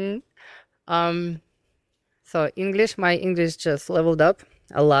 So, my English just leveled up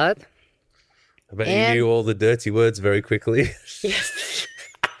a lot. I bet you knew all the dirty words very quickly. Yes.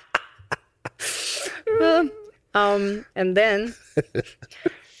 And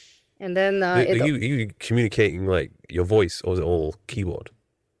then are you communicating like your voice, or is it all keyboard?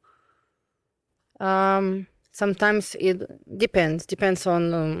 Sometimes it depends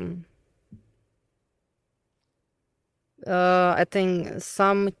on I think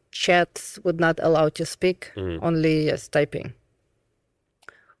some chats would not allow to speak, only typing.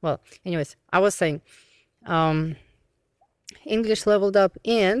 Well, anyways, I was saying English leveled up,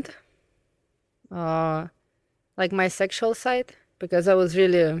 and like my sexual side, because I was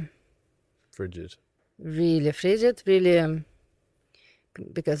really frigid,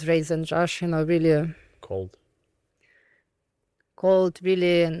 because raised in Russia, really cold,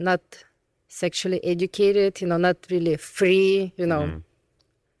 really not sexually educated, not really free, So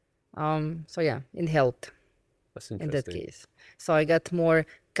yeah, it helped. That's interesting. In that case. So I got more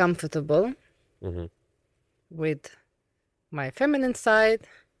comfortable with my feminine side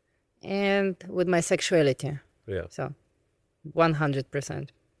and with my sexuality. Yeah. So 100%.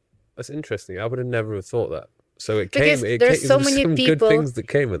 That's interesting. I would have never thought that. So there's so many some people, good things that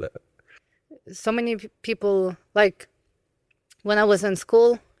came with it. So many people, like when I was in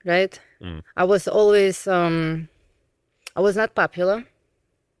school, right? I was always, I was not popular.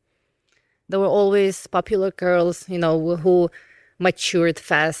 There were always popular girls, who matured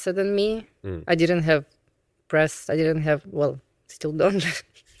faster than me. I didn't have breasts. Still don't.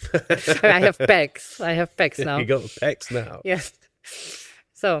 I have pecs. I have pecs now. You got pecs now. Yes.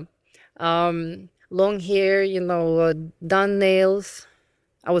 So, long hair, done nails.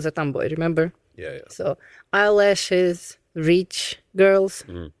 I was a tomboy, remember? Yeah. So, eyelashes, rich girls.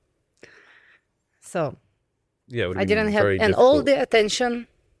 So, yeah, I didn't have, and all the attention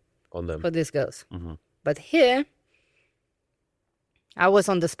on them for these girls. But here, I was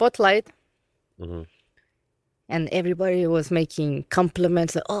on the spotlight. And everybody was making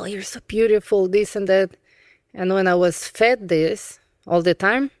compliments. Like, oh, you're so beautiful, this and that. And when I was fed this all the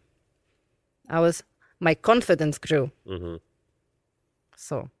time, my confidence grew.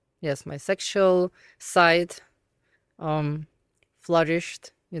 So, yes, my sexual side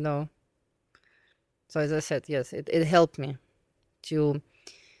flourished, So as I said, yes, it helped me to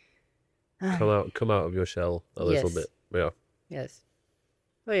come out of your shell a little bit. Yeah. Yes.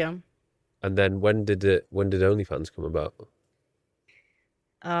 Oh yeah. And then when did OnlyFans come about?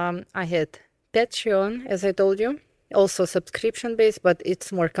 I had Patreon, as I told you, also subscription based, but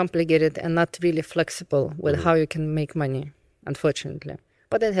it's more complicated and not really flexible with how you can make money, unfortunately.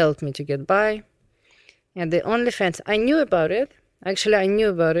 but it helped me to get by. And the OnlyFans, I knew about it. Actually, I knew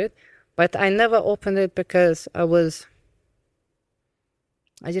about it, but I never opened it because I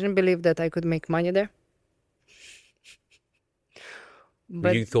didn't believe that I could make money there.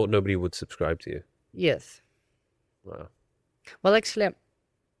 But you thought nobody would subscribe to you? Yes. Wow. Well, actually,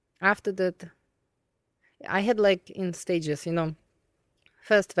 after that, I had like in stages,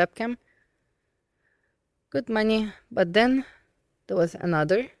 first webcam, good money, but then there was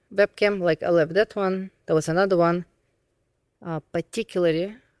another webcam, like I left that one, there was another one,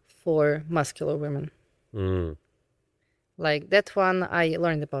 particularly for muscular women. Like that one, I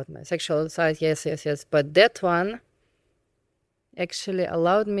learned about my sexual side, yes, but that one actually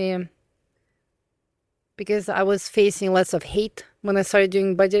allowed me, because I was facing lots of hate when I started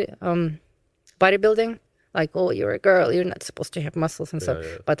doing bodybuilding. Like, oh, you're a girl, you're not supposed to have muscles and stuff.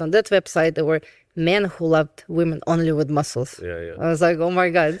 Yeah. But on that website, there were men who loved women only with muscles. I was like, oh my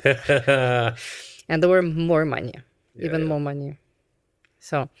God. And there were more money, more money.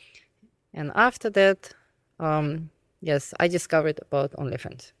 So, and after that, yes, I discovered about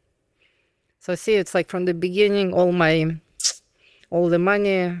OnlyFans. So see, it's like from the beginning, all the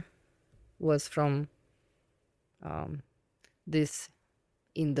money was from this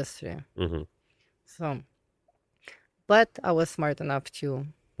industry. So, but I was smart enough to.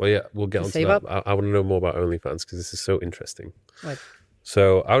 Well, yeah, we'll get onto that. I want to know more about OnlyFans because this is so interesting. What?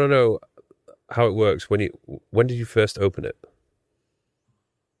 So I don't know how it works. When did you first open it?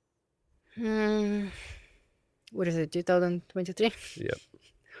 What is it? 2023. Yeah.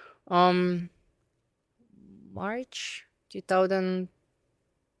 March 2000.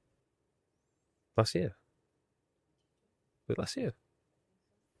 Last year. Last year.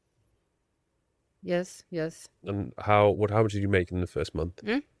 Yes. And how much did you make in the first month?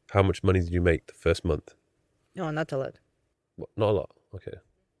 How much money did you make the first month? No, not a lot. What, not a lot. Okay.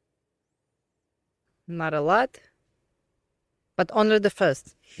 Not a lot, but only the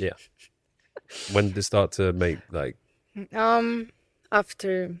first. Yeah. When did it start to make like?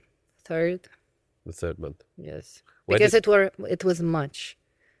 After third. The third month. Yes, because it was March,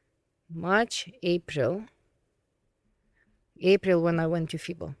 April when I went to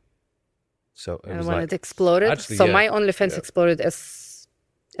FIBO. So it and when it exploded, actually, my OnlyFans exploded at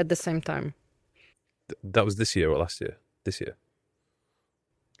the same time. That was this year or last year? This year.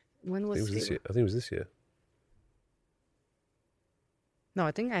 When was this year? I think it was this year. No,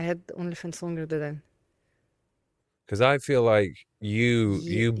 I think I had OnlyFans longer than that. Because I feel like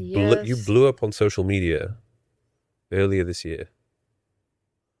you blew up on social media earlier this year.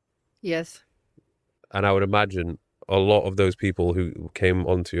 Yes. And I would imagine a lot of those people who came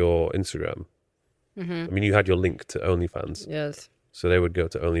onto your Instagram, I mean, you had your link to OnlyFans. Yes. So they would go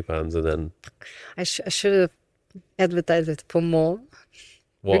to OnlyFans and then... I should have advertised it for more.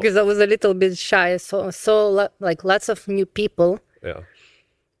 What? Because I was a little bit shy. So like lots of new people. Yeah.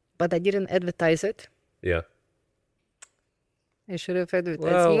 But I didn't advertise it. Yeah. I should have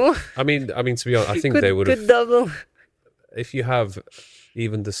advertised more. I mean, to be honest, I think they would have... Could double. If you have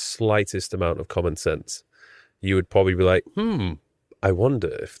even the slightest amount of common sense, you would probably be like, I wonder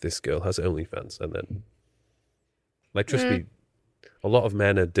if this girl has OnlyFans. And then, like, trust me, a lot of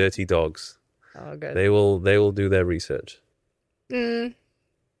men are dirty dogs. Oh, good. They will do their research.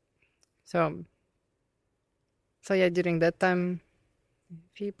 So yeah, during that time,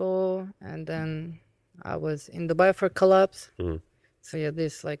 people, and then I was in Dubai for collabs. So yeah,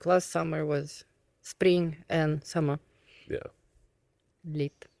 this like last summer was spring and summer. Yeah.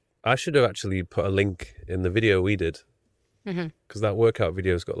 Lit. I should have actually put a link in the video we did. Because that workout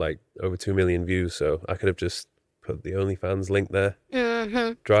video's got like over 2 million views. So I could have just put the OnlyFans link there.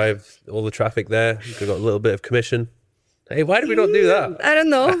 Drive all the traffic there. You could have got a little bit of commission. Hey, why did we not do that? I don't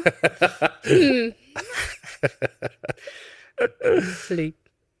know.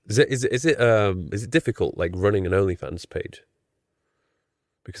 Is it difficult, like running an OnlyFans page?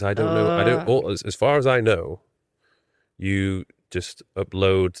 Because I don't know. As far as I know, you just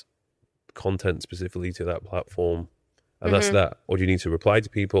upload content specifically to that platform, and that's that. Or do you need to reply to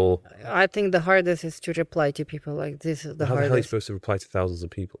people? I think the hardest is to reply to people. Like this is the hardest. How the hell are you supposed to reply to thousands of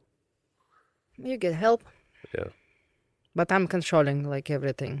people? You get help. Yeah. But I'm controlling like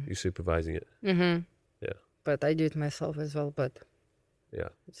everything. You're supervising it. Yeah. But I do it myself as well. But yeah,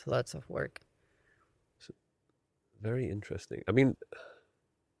 it's lots of work. So, very interesting. I mean,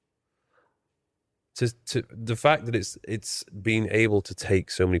 to the fact that it's been able to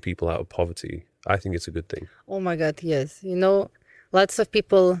take so many people out of poverty, I think it's a good thing. Oh my God, yes. Lots of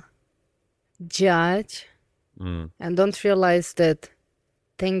people judge and don't realize that,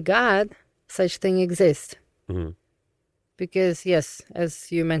 thank God, such thing exists. Because, yes,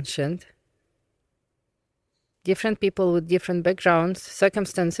 as you mentioned, different people with different backgrounds,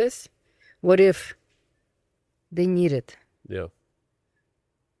 circumstances, what if they need it? Yeah.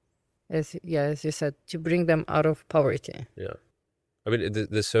 As you said, to bring them out of poverty. Yeah. I mean,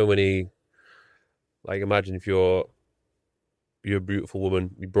 there's so many, like, imagine if you're a beautiful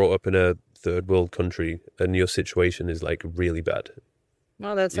woman, you brought up in a third world country, and your situation is, like, really bad.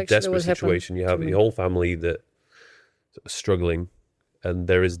 Well, that's Your actually desperate what situation. You have happened to your whole family that are struggling, and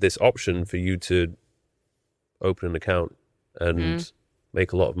there is this option for you to open an account and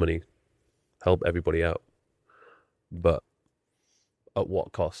make a lot of money, help everybody out. But at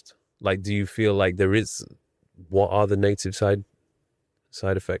what cost? Like, do you feel like there is? What are the negative side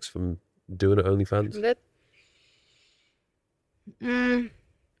effects from doing it OnlyFans?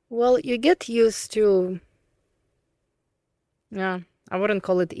 Well, you get used to. Yeah, I wouldn't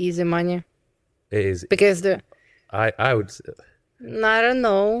call it easy money. It is because I would. I don't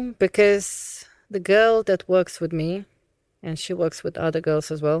know, because the girl that works with me, and she works with other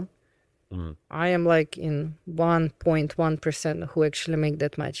girls as well. I am like in 1.1% who actually make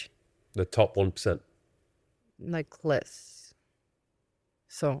that much. The top 1%. Like less.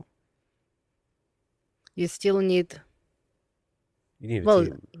 So you still need. You need Well, a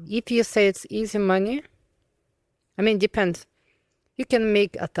team. if you say it's easy money, I mean, depends. You can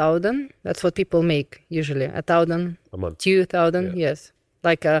make 1,000. That's what people make usually. 1,000 a month, 2,000. Yeah. Yes,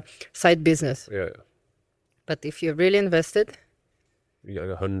 like a side business. Yeah. But if you're really invested, you get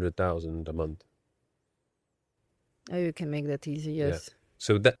like 100,000 a month. Oh, you can make that easy. Yes. Yeah.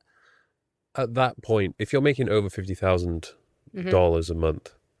 So that at that point, if you're making over $50,000 a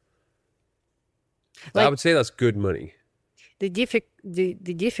month, I would say that's good money. The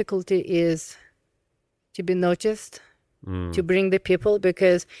difficulty is to be noticed, to bring the people,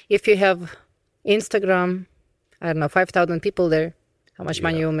 because if you have Instagram, I don't know, 5,000 people there, how much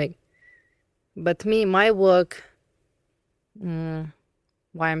money you'll make. But my work,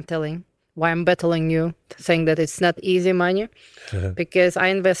 why I'm battling you, saying that it's not easy money, because I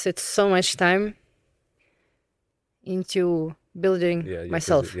invested so much time into building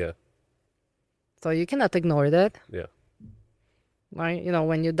myself. So you cannot ignore that. Yeah. Right? You know,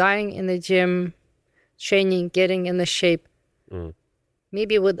 when you're dying in the gym, training, getting in the shape,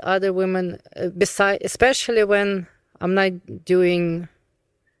 maybe with other women, especially when I'm not doing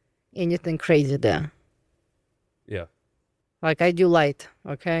anything crazy there. Yeah. Like I do light,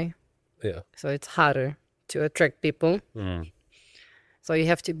 okay? Yeah. So it's harder to attract people. So you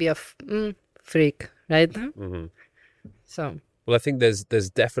have to be a freak, right? So. Well, I think there's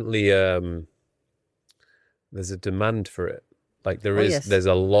definitely there's a demand for it. Like there is, there's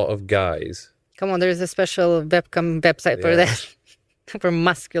a lot of guys. Come on, there's a special website for that, for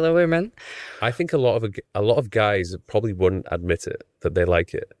muscular women. I think a lot of guys probably wouldn't admit it that they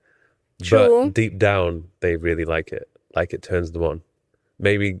like it, True. but deep down they really like it. Like it turns them on.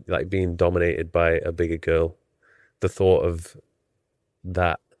 Maybe like being dominated by a bigger girl, the thought of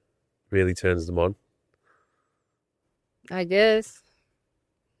that really turns them on. I guess.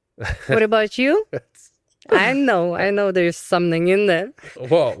 What about you? I know there's something in there.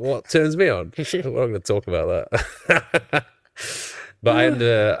 What turns me on? We're not going to talk about that. But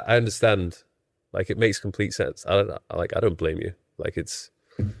I understand. Like it makes complete sense. I don't blame you. Like it's,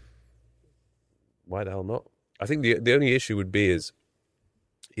 why the hell not? I think the only issue would be is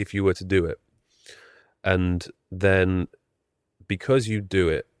if you were to do it, and then because you do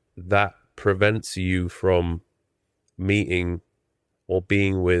it, that prevents you from meeting or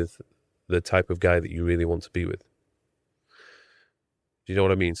being with the type of guy that you really want to be with. Do you know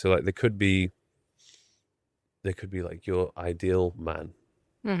what I mean? So like there could be like your ideal man,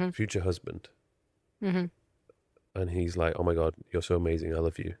 future husband, and he's like, oh my God, you're so amazing, I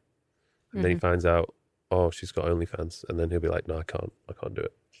love you. And then he finds out, oh, she's got OnlyFans, and then he'll be like, no, I can't do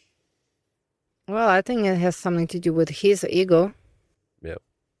it. Well, I think it has something to do with his ego. Yeah.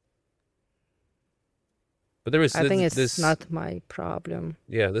 But I think it's not my problem.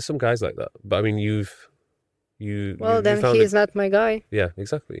 Yeah, there's some guys like that. But I mean, then he's not my guy. Yeah,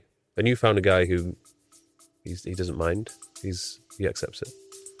 exactly. And you found a guy who he doesn't mind. He accepts it.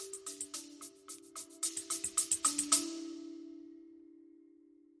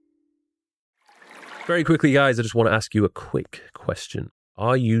 Very quickly, guys, I just want to ask you a quick question.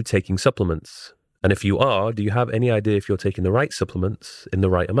 Are you taking supplements? And if you are, do you have any idea if you're taking the right supplements in the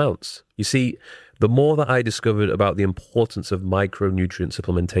right amounts? You see, the more that I discovered about the importance of micronutrient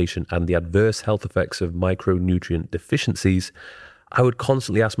supplementation and the adverse health effects of micronutrient deficiencies, I would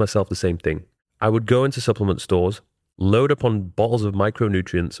constantly ask myself the same thing. I would go into supplement stores, load up on bottles of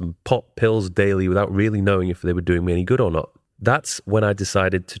micronutrients and pop pills daily without really knowing if they were doing me any good or not. That's when I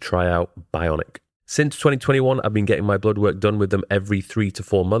decided to try out Bionic. Since 2021, I've been getting my blood work done with them every 3 to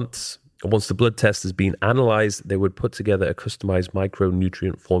 4 months. And once the blood test has been analyzed, they would put together a customized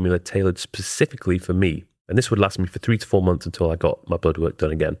micronutrient formula tailored specifically for me. And this would last me for 3 to 4 months until I got my blood work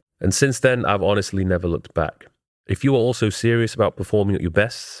done again. And since then, I've honestly never looked back. If you are also serious about performing at your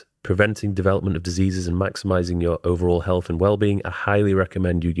best, preventing development of diseases and maximizing your overall health and well-being, I highly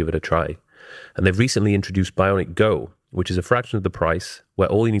recommend you give it a try. And they've recently introduced Bionic Go, which is a fraction of the price, where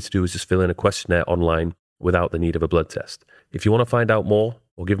all you need to do is just fill in a questionnaire online without the need of a blood test. If you want to find out more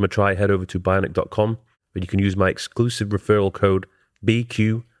or give them a try, head over to bionic.com, where you can use my exclusive referral code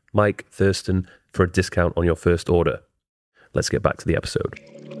BQMikeThurston for a discount on your first order. Let's get back to the episode.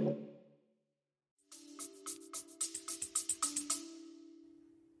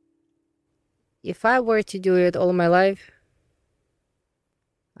 If I were to do it all my life,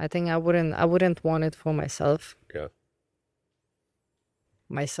 I think I wouldn't want it for myself. Yeah.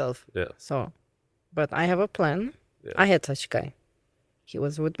 Yeah. So, but I have a plan. Yeah. I had such a guy. He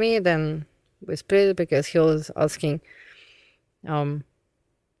was with me, then we split because he was asking, and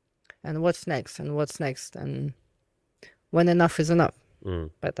what's next, and when enough is enough.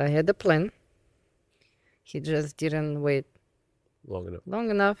 But I had a plan. He just didn't wait long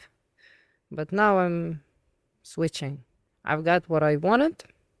enough. But now I'm switching. I've got what I wanted.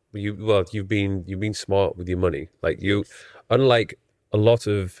 You've been smart with your money. Like you, unlike a lot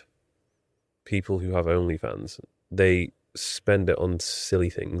of people who have OnlyFans, they spend it on silly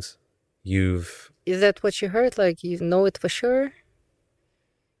things. Is that what you heard? Like you know it for sure?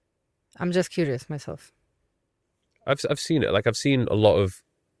 I'm just curious myself. I've seen it. Like I've seen a lot of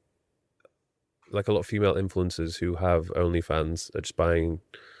female influencers who have OnlyFans are just buying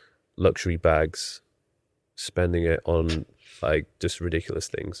luxury bags, spending it on like just ridiculous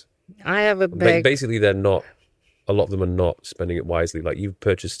things. I have a bag. Basically, a lot of them are not spending it wisely. Like you've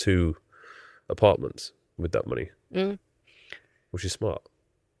purchased 2 apartments with that money, which is smart.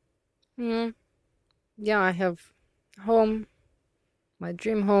 Yeah, I have home, my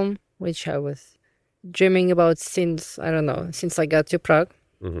dream home, which I was dreaming about since I got to Prague.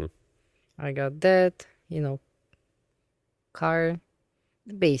 I got that, car,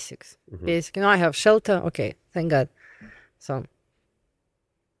 the basics. Basic. I have shelter. Okay, thank God. So,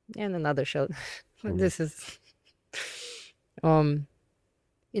 and another shelter. This is,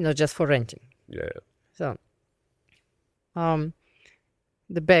 just for renting. Yeah. So,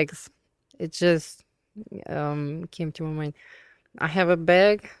 the bags, it just came to my mind. I have a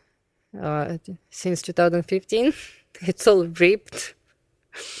bag since 2015. It's all ripped.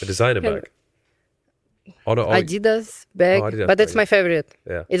 A designer bag. Adidas bag, but it's my favorite.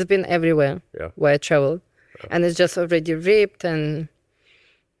 Yeah. It's been everywhere where I traveled. Yeah. And it's just already ripped and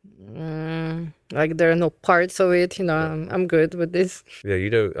like there are no parts of it. I'm good with this. Yeah,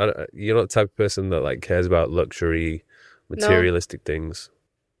 you're not the type of person that like cares about luxury, materialistic things.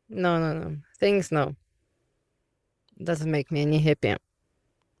 No. Things, no. Doesn't make me any happier.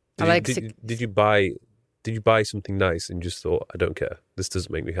 Did you buy something nice and just thought, I don't care, this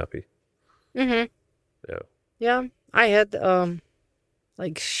doesn't make me happy? Yeah, I had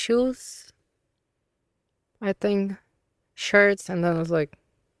like shoes, I think, shirts, and then I was like,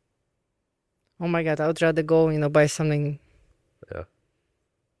 oh my God, I would rather go buy something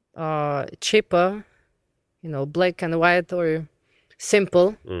cheaper, black and white or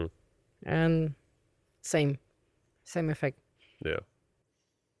simple, and same effect. Yeah.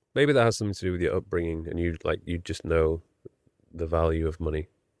 Maybe that has something to do with your upbringing, and you just know the value of money.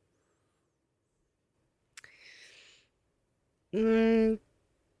 Some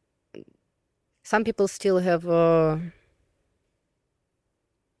people still have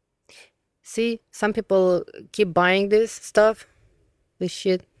some people keep buying this stuff, this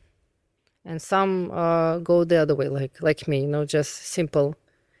shit, and some go the other way, like me, just simple.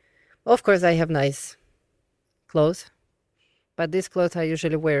 Of course, I have nice clothes, but these clothes I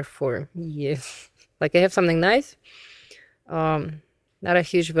usually wear for years. Like I have something nice, not a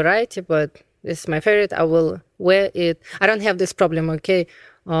huge variety, but this is my favorite. I will wear it. I don't have this problem, okay?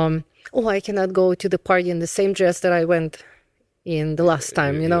 I cannot go to the party in the same dress that I went in the last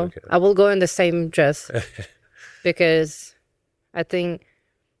time, Okay. I will go in the same dress because I think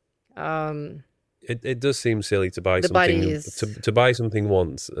it does seem silly to buy something to buy something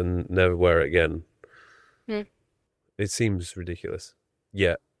once and never wear it again. It seems ridiculous.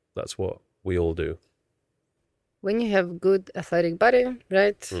 Yeah, that's what we all do. When you have good athletic body,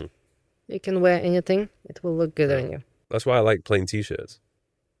 right? You can wear anything. It will look good on you. That's why I like plain t-shirts.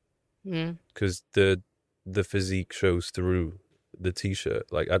 Because the the physique shows through the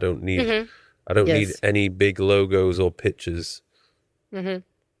t-shirt. Like I don't need Yes. any big logos or pictures Mm-hmm.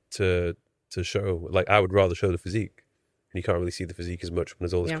 to show. Like I would rather show the physique. And you can't really see the physique as much when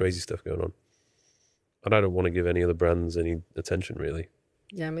there's all this crazy stuff going on. And I don't want to give any other brands any attention, really.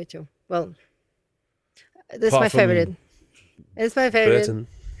 Yeah, me too. Well, this is my favorite. It's my favorite. Burton.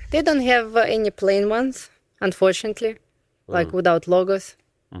 They don't have any plain ones, unfortunately, like without logos.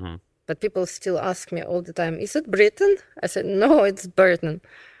 Mm-hmm. But people still ask me all the time, is it Britain? I said, no, it's Burton.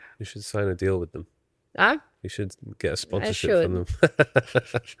 You should sign a deal with them. Huh? You should get a sponsorship from them.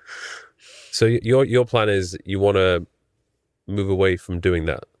 So your plan is you want to move away from doing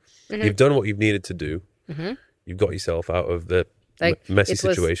that. Mm-hmm. You've done what you've needed to do. Mm-hmm. You've got yourself out of the messy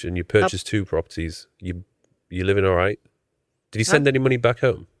situation. You purchased 2 properties. You living all right? Did you send any money back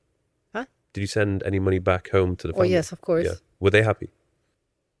home? Huh? Did you send any money back home to the family? Oh, yes, of course. Yeah. Were they happy?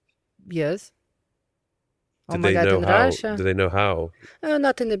 Yes. Did they know how? Russia. Do they know how?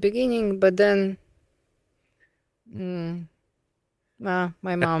 Not in the beginning, but then my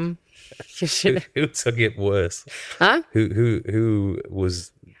mom. Who took it worse? Huh? Who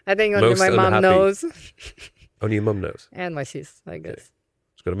was? I think only my mom knows. Only your mum knows. And my sis, I guess. Okay.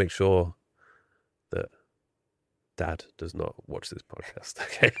 Just got to make sure that Dad does not watch this podcast.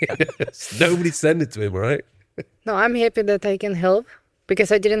 Okay, nobody send it to him, right? No, I'm happy that I can help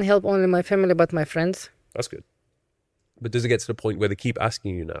because I didn't help only my family but my friends. That's good. But does it get to the point where they keep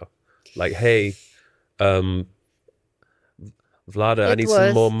asking you now, like, "Hey, Vlada, I need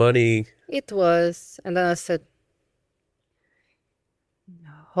some more money"? It was, and then I said,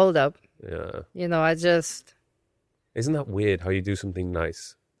 "Hold up." Yeah. I just. Isn't that weird how you do something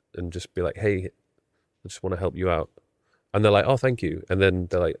nice and just be like, "Hey, I just want to help you out," and they're like, "Oh, thank you," and then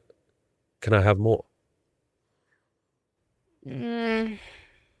they're like, "Can I have more?"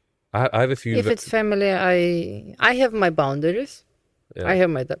 I have a few. If it's family, I have my boundaries. Yeah. I have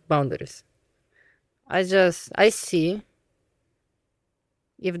my boundaries. I see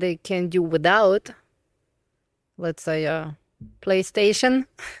if they can do without, let's say, PlayStation.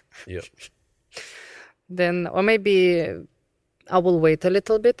 Yeah. Then, or maybe I will wait a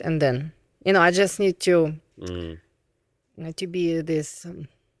little bit and then, I just need to be this,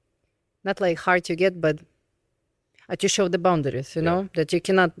 not like hard to get, but to show the boundaries, you know, that you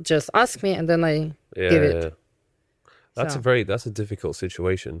cannot just ask me and then I give it. Yeah. That's a difficult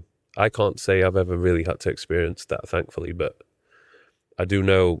situation. I can't say I've ever really had to experience that, thankfully, but I do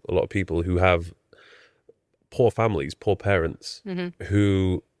know a lot of people who have poor families, poor parents,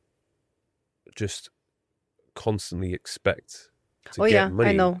 who just constantly expect to get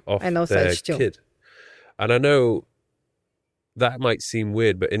money off their kid. And I know that might seem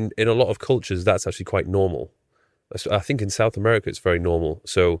weird, but in a lot of cultures, that's actually quite normal. I think in South America, it's very normal.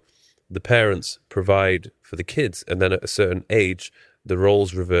 So the parents provide for the kids, and then at a certain age, the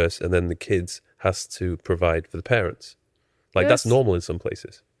roles reverse, and then the kids has to provide for the parents. Like, that's normal in some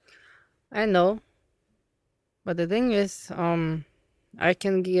places. I know. But the thing is, I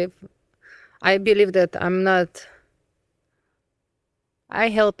believe that I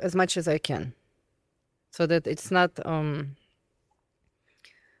help as much as I can. So that it's not,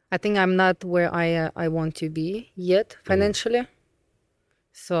 I think I'm not where I want to be yet financially.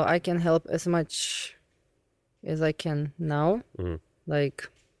 So I can help as much as I can now. Like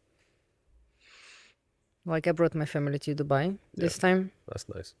I brought my family to Dubai this time. That's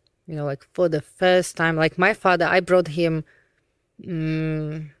nice. Like for the first time, like my father, I brought him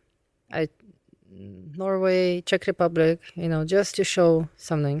Norway, Czech Republic, just to show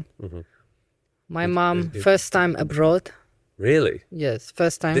something. My mom, first time abroad. Really? Yes,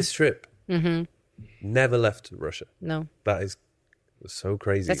 first time. This trip? Never left Russia? No. That is so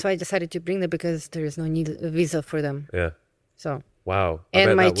crazy. That's why I decided to bring them, because there is no need a visa for them. Yeah. So. Wow.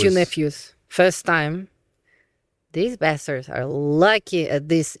 And my 2 nephews, first time. These bastards are lucky at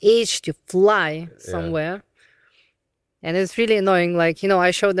this age to fly somewhere. And it's really annoying. Like,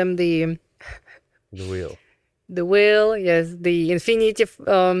 I showed them the wheel. The wheel, yes, the infinity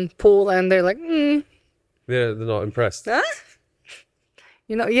pool, and they're like, Yeah, they're not impressed. Huh?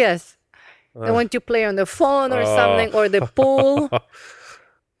 Yes. They want to play on the phone or something, or the pool.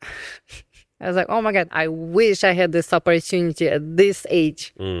 I was like, oh my God, I wish I had this opportunity at this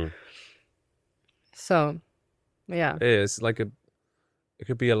age. So, yeah. It's like it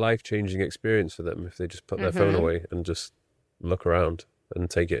could be a life-changing experience for them if they just put their phone away and just look around and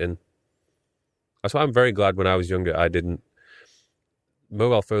take it in. That's why I'm very glad when I was younger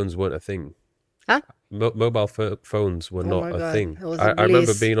mobile phones weren't a thing. Huh? Mobile phones were not a thing. I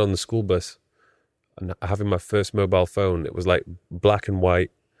remember being on the school bus and having my first mobile phone. It was like black and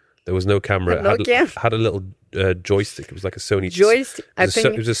white, There was no camera. No Had a little joystick. It was like a Sony joystick.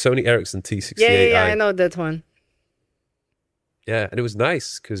 It was a Sony Ericsson T68i. Yeah, I know that one. Yeah, and it was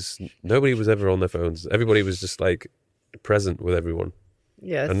nice because nobody was ever on their phones. Everybody was just like present with everyone.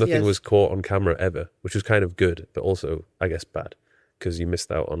 Yes, and nothing was caught on camera ever, which was kind of good, but also, I guess, bad because you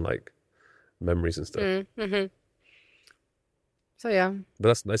missed out on like memories and stuff. Mm-hmm. So yeah,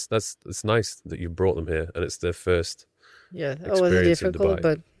 but that's nice that you brought them here, and it's their first. Yeah, it was difficult,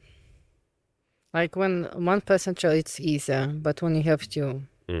 but like when one person tries, it's easier. But when you have to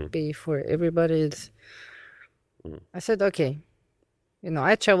pay for everybody, it's. I said, okay,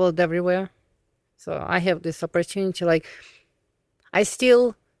 I traveled everywhere, so I have this opportunity. Like, I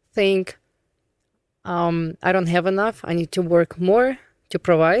still think I don't have enough. I need to work more to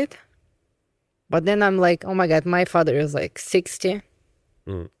provide. But then I'm like, oh my God, my father is like 60.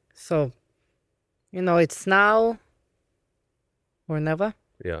 So, it's now or never.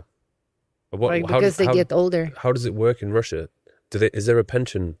 Yeah. Because they get older. How does it work in Russia? Is there a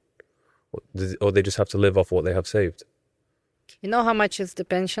pension? Or they just have to live off what they have saved? You know how much is the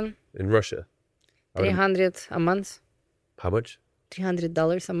pension? In Russia? $300 a month. How much?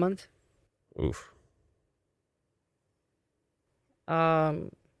 $300 a month. Oof.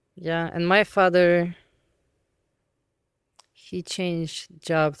 Yeah, and my father, he changed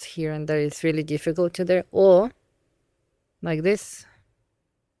jobs here and there. It's really difficult to there. Or, like this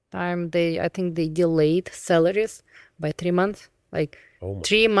time, I think they delayed salaries by 3 months. Like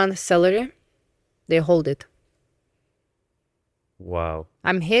 3 months salary, they hold it. Wow.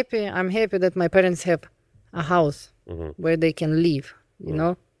 I'm happy that my parents have a house where they can live,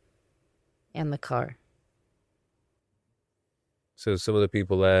 and a car. So some of the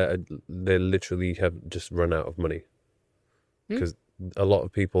people there, they literally have just run out of money. Because a lot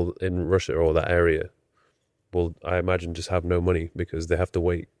of people in Russia or that area will, I imagine, just have no money because they have to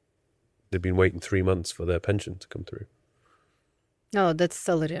wait. They've been waiting 3 months for their pension to come through. No, that's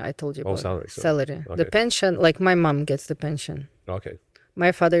salary I told you about. Salary. Salary. Okay. The pension, like my mom gets the pension. Okay.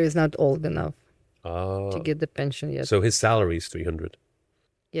 My father is not old enough to get the pension yet. So his salary is 300.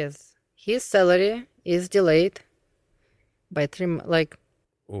 Yes. His salary is delayed by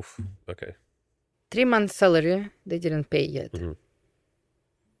Oof, okay. 3 months salary, they didn't pay yet.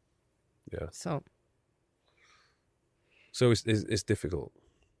 Yeah. So it's difficult.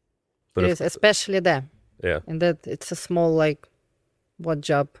 But it is, especially there. Yeah. And that it's a small, what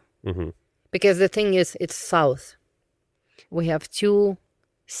job? Because the thing is, it's south. We have 2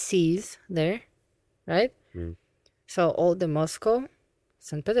 seas there, right? So all the Moscow,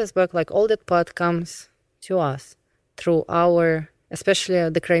 St. Petersburg, all that part comes to us through especially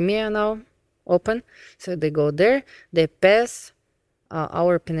the Crimea now, open. So they go there, they pass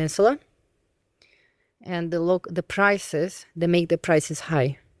our peninsula, and the prices, they make the prices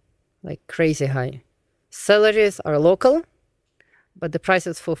high, like crazy high. Salaries are local, but the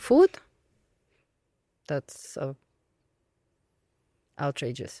prices for food, that's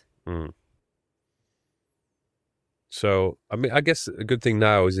outrageous. So, I mean, I guess a good thing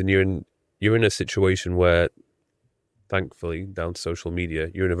now is you're in a situation where, thankfully, down to social media,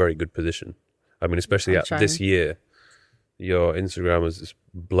 you're in a very good position. I mean, especially this year, your Instagram is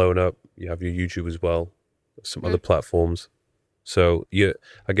blown up. You have your YouTube as well, some other platforms. So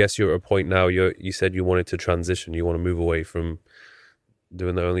I guess you're at a point now. You said you wanted to transition. You want to move away from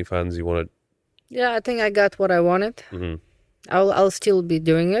doing the OnlyFans. You want to. Yeah, I think I got what I wanted. I'll still be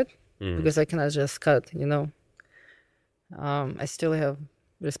doing it because I cannot just cut. I still have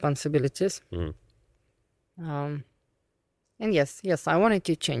responsibilities. And yes, I wanted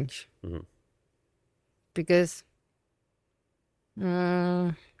to change because,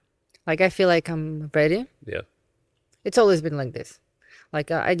 I feel like I'm ready. Yeah. It's always been like this.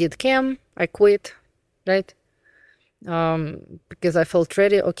 I did cam, I quit, right? Because I felt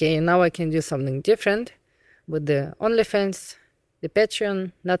ready. Okay, now I can do something different with the OnlyFans, the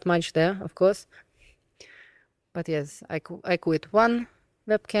Patreon. Not much there, of course. But yes, I quit one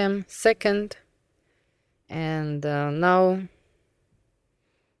webcam, second, and now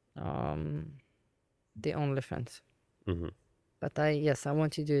the OnlyFans. But I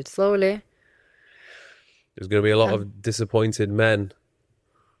want to do it slowly. There's going to be a lot of disappointed men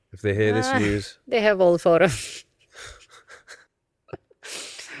if they hear this news. They have all photos.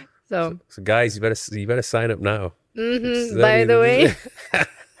 So guys, you better sign up now. By the way,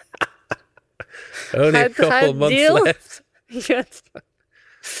 only a couple months left. Yes.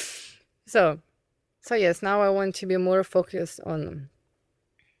 So yes, now I want to be more focused on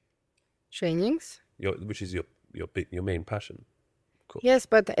trainings, which is your main passion. Cool. Yes,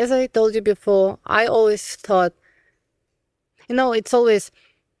 but as I told you before, I always thought, it's always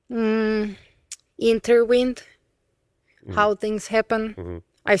intertwined, how things happen. Mm-hmm.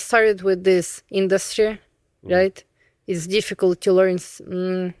 I started with this industry, right? It's difficult to learn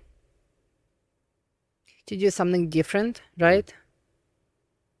to do something different, right?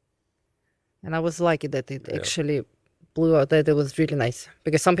 And I was lucky that it actually blew out, that it was really nice.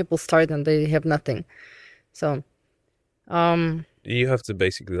 Because some people start and they have nothing. So... you have to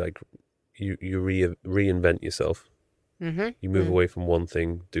basically like, you reinvent yourself. You move away from one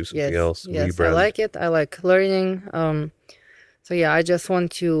thing, do something else, rebrand. I like it. I like learning. So yeah, I just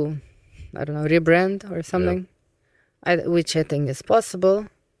want to, I don't know, rebrand or something, which I think is possible.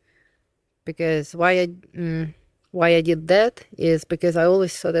 Because why I did that is because I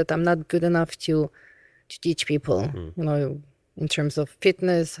always saw that I'm not good enough to teach people, you know, in terms of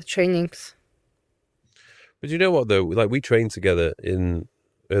fitness trainings. But you know what though? Like, we trained together in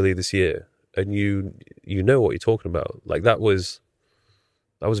early this year, and you know what you're talking about. Like, that was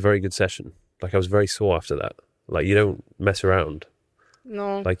a very good session. Like, I was very sore after that. Like, you don't mess around.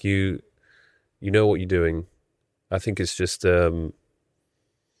 No. Like, you know what you're doing. I think it's just a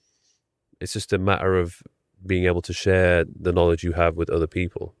matter of being able to share the knowledge you have with other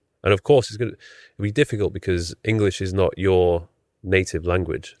people. And of course, it'll be difficult because English is not your native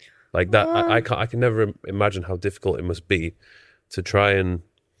language. Like that, I can never imagine how difficult it must be to try and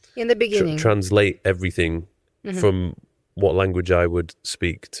in the beginning translate everything from what language I would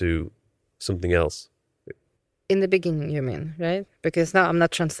speak to something else. In the beginning, you mean, right? Because now I'm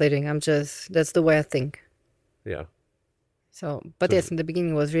not translating. That's the way I think. Yeah. So, but yes, in the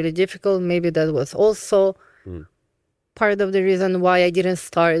beginning it was really difficult. Maybe that was also part of the reason why I didn't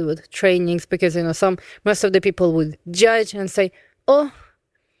start with trainings, because, you know, most of the people would judge and say, oh,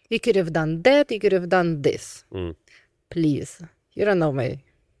 you could have done that, you could have done this. Please, you don't know my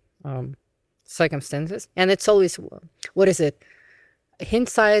circumstances. And it's always, what is it?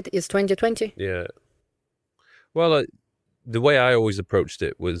 Hindsight is 20/20. Yeah. Well, the way I always approached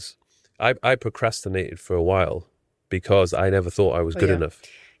it was I procrastinated for a while because I never thought I was good enough.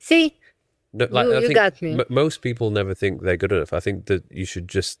 See, no, like, you I think got me. Most people never think they're good enough. I think that you should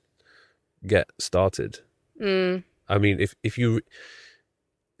just get started. I mean, if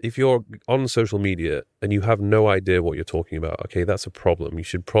you're on social media and you have no idea what you're talking about, okay, that's a problem. You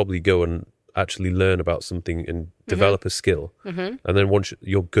should probably go and actually learn about something and develop a skill. And then once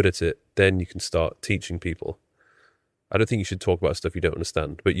you're good at it, then you can start teaching people. I don't think you should talk about stuff you don't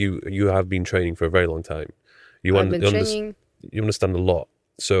understand, but you have been training for a very long time. You understand a lot.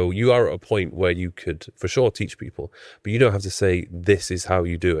 So you are at a point where you could for sure teach people, but you don't have to say, this is how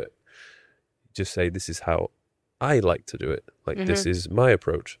you do it. Just say, this is how I like to do it. Like, this is my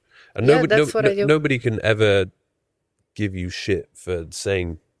approach. And nobody can ever give you shit for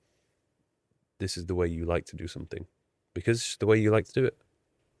saying this is the way you like to do something, because it's the way you like to do it.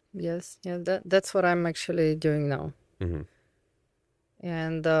 Yes. Yeah. That's what I'm actually doing now.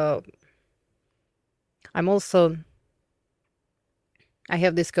 And I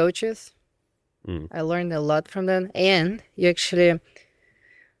have these coaches. I learned a lot from them. And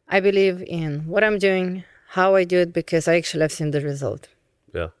I believe in what I'm doing, how I do it, because I actually have seen the result.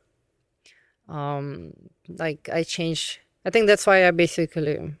 Yeah. Like, I changed. I think that's why I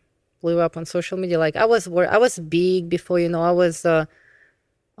basically blew up on social media. Like, I was big before, you know, I was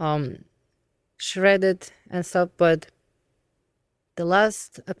shredded and stuff, but the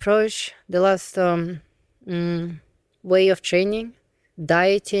last approach, the last way of training,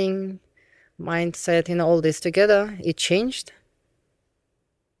 dieting, mindset, you know, all this together, it changed.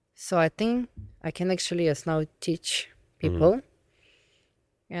 So I think I can actually now teach people.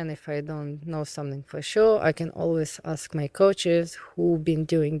 And if I don't know something for sure, I can always ask my coaches who've been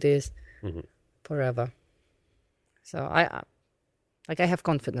doing this forever. So I have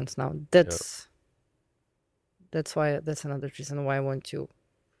confidence now. That's another reason why I want to.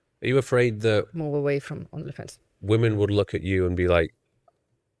 Are you afraid that move away from OnlyFans? Women would look at you and be like,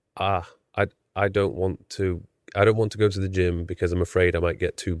 I don't want to go to the gym because I'm afraid I might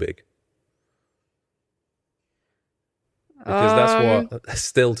get too big. Because that's what,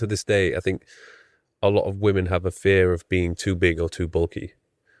 still to this day, I think a lot of women have a fear of being too big or too bulky.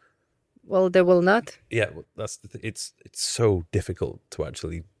 Well, they will not. Yeah, that's it's so difficult to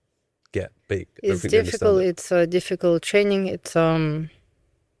actually get big. It's difficult. It's a difficult training. It's hormonal,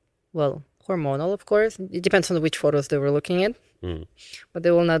 of course. It depends on which photos they were looking at. But they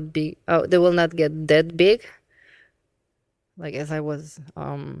will not be. They will not get that big. Like as I was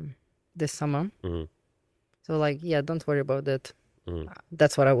this summer. So don't worry about that.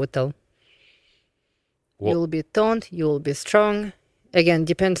 That's what I would tell. You will be toned. You will be strong. Again,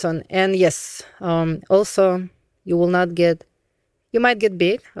 depends on, and yes, also you will not get you might get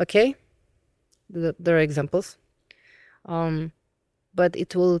big, okay? There are examples. But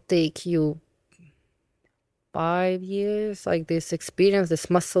it will take you 5 years, like this experience, this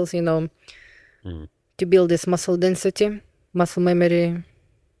muscles, to build this muscle density, muscle memory,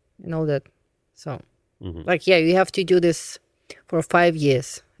 and all that. So, you have to do this for 5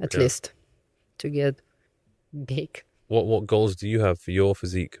 years at least to get big. What goals do you have for your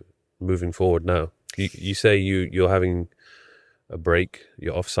physique moving forward now? You say you're having a break,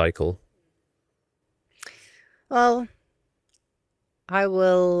 you're off cycle. Well, I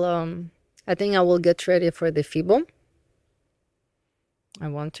will, I think I will get ready for the FIBO. I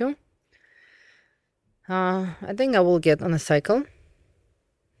want to. I think I will get on a cycle.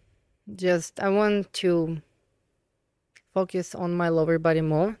 I want to focus on my lower body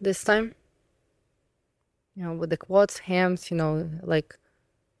more this time. With the quads, hams, like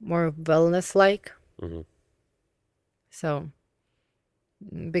more wellness-like. So,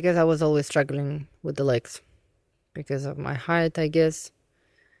 because I was always struggling with the legs because of my height, I guess.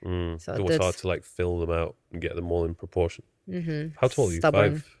 So it was hard to like fill them out and get them all in proportion. How tall are you?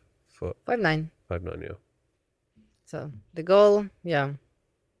 Stubborn. 5 foot? 5'9". 5'9", yeah. So the goal,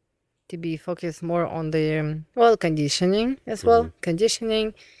 to be focused more on the, conditioning as well.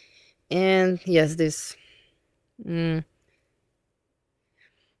 Conditioning. And yes, this,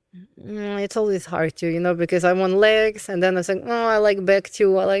 it's always hard to, because I want legs and then I was like, oh, I like back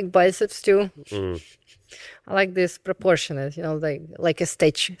too. I like biceps too. I like this proportionate, like a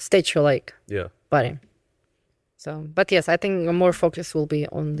statue-like body. So, but yes, I think more focus will be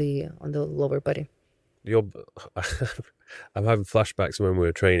on the lower body. I'm having flashbacks when we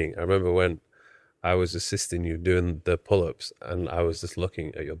were training. I remember when I was assisting you doing the pull-ups, and I was just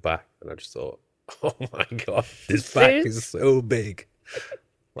looking at your back, and I just thought, "Oh my god, this back is so big!"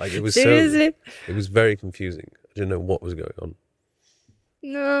 Like it was Seriously? It was very confusing. I didn't know what was going on.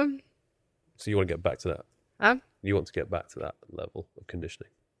 No. So you want to get back to that? You want to get back to that level of conditioning?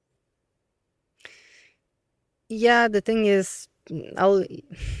 Yeah, the thing is, I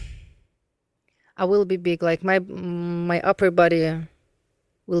will be big. Like my upper body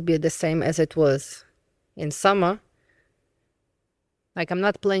will be the same as it was in summer. Like I'm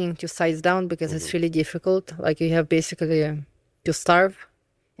not planning to size down because it's really difficult. Like you have basically to starve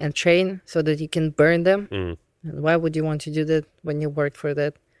and train so that you can burn them. And why would you want to do that when you work for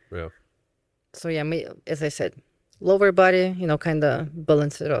that? Yeah. So yeah, as I said, lower body, kind of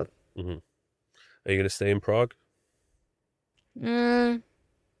balance it out. Are you going to stay in Prague?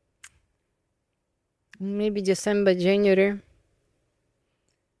 Maybe December, January,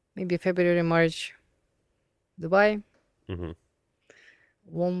 maybe February, March, Dubai.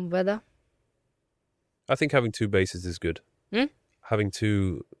 Warm weather. I think having 2 bases is good. Having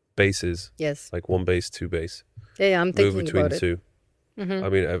 2 bases, yes, like 1 base, 2 base. Yeah, I'm thinking move between about the it. 2. I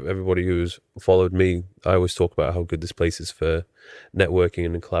mean, everybody who's followed me, I always talk about how good this place is for networking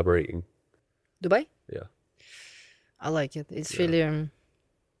and collaborating. Dubai? Yeah. I like it. It's really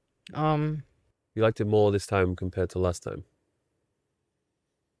You liked it more this time compared to last time?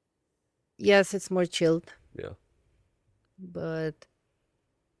 yes, it's more chilled. Yeah. But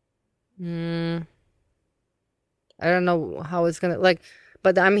I don't know how it's gonna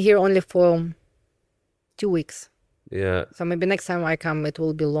but I'm here only for 2 weeks. Yeah. So maybe next time I come it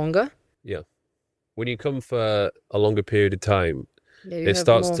will be longer. Yeah. When you come for a longer period of time, Yeah, it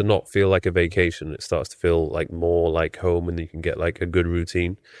starts to not feel like a vacation. It starts to feel like more like home, and you can get like a good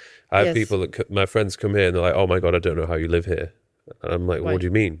routine. I have people my friends come here and they're like, "Oh my God, I don't know how you live here." And I'm like, "What do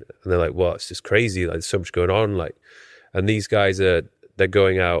you mean?" And they're like, "Well, it's just crazy. Like, there's so much going on." And these guys they're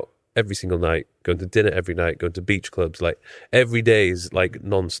going out every single night, going to dinner every night, going to beach clubs. Like every day is like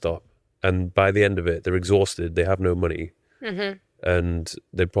non-stop. And by the end of it, they're exhausted. They have no money, and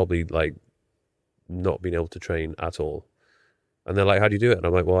they've probably like not been able to train at all. And they're like, "How do you do it?" And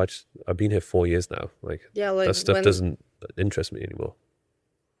I'm like, "Well, I've been here 4 years now. Like that stuff doesn't interest me anymore."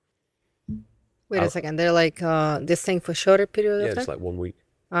 Wait a second. They're like this thing for shorter period of time? Yeah, it's like 1 week.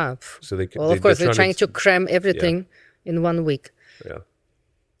 So of course they're trying to cram everything in 1 week. Yeah.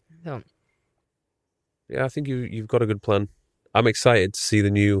 So. Yeah, I think you've got a good plan. I'm excited to see the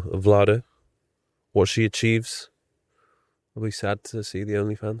new Vlada, what she achieves. I'll be sad to see the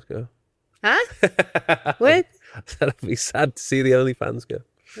OnlyFans go. Huh? What? I said I'd be sad to see the OnlyFans go.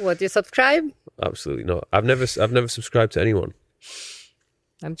 What, you subscribe? Absolutely not. I've never subscribed to anyone.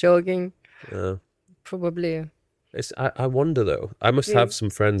 I'm joking. Yeah. Probably. I wonder though. I must have some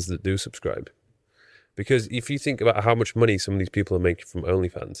friends that do subscribe, because if you think about how much money some of these people are making from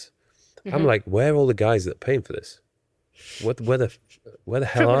OnlyFans, I'm like, where are all the guys that are paying for this? Where the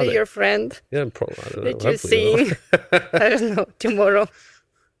hell are Probably they? your friend Yeah, probably. I don't know. that you're Hopefully seeing. I don't know, tomorrow.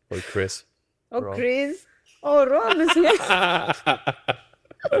 Or Chris. Oh, Rob. Chris. Oh, Rob is here.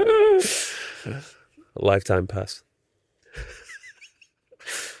 Lifetime pass.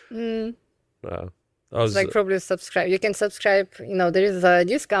 Mm. Wow. It's like probably subscribe. You can subscribe. There is a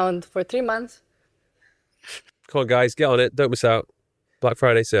discount for 3 months. Come on, guys, get on it. Don't miss out. Black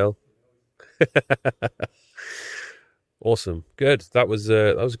Friday sale. Awesome. Good. That was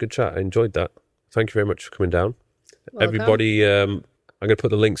a good chat. I enjoyed that. Thank you very much for coming down. Welcome. Everybody, I'm going to put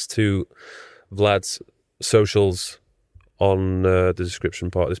the links to Vlad's socials on the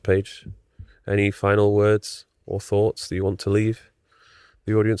description part of this page. Any final words or thoughts that you want to leave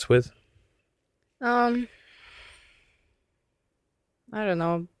the audience with? I don't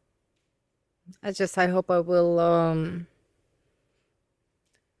know. I hope I will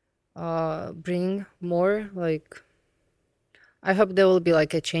bring more, like, I hope there will be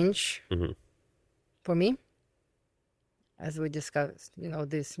like a change for me, as we discussed,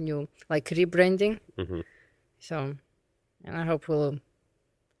 this new like rebranding. So, and I hope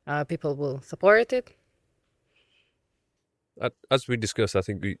people will support it. As we discussed, I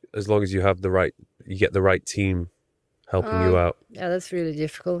think as long as you get the right team helping you out. Yeah, that's really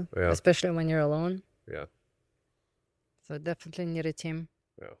difficult, especially when you're alone. Yeah. So definitely need a team.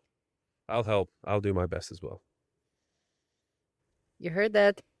 Yeah. I'll help. I'll do my best as well. You heard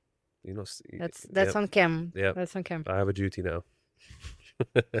that? That's on cam. Yeah. That's on cam. I have a duty now.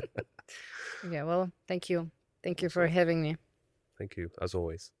 Yeah, well, thank you. Thank you for having me. Thank you, as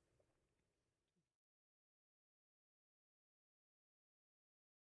always.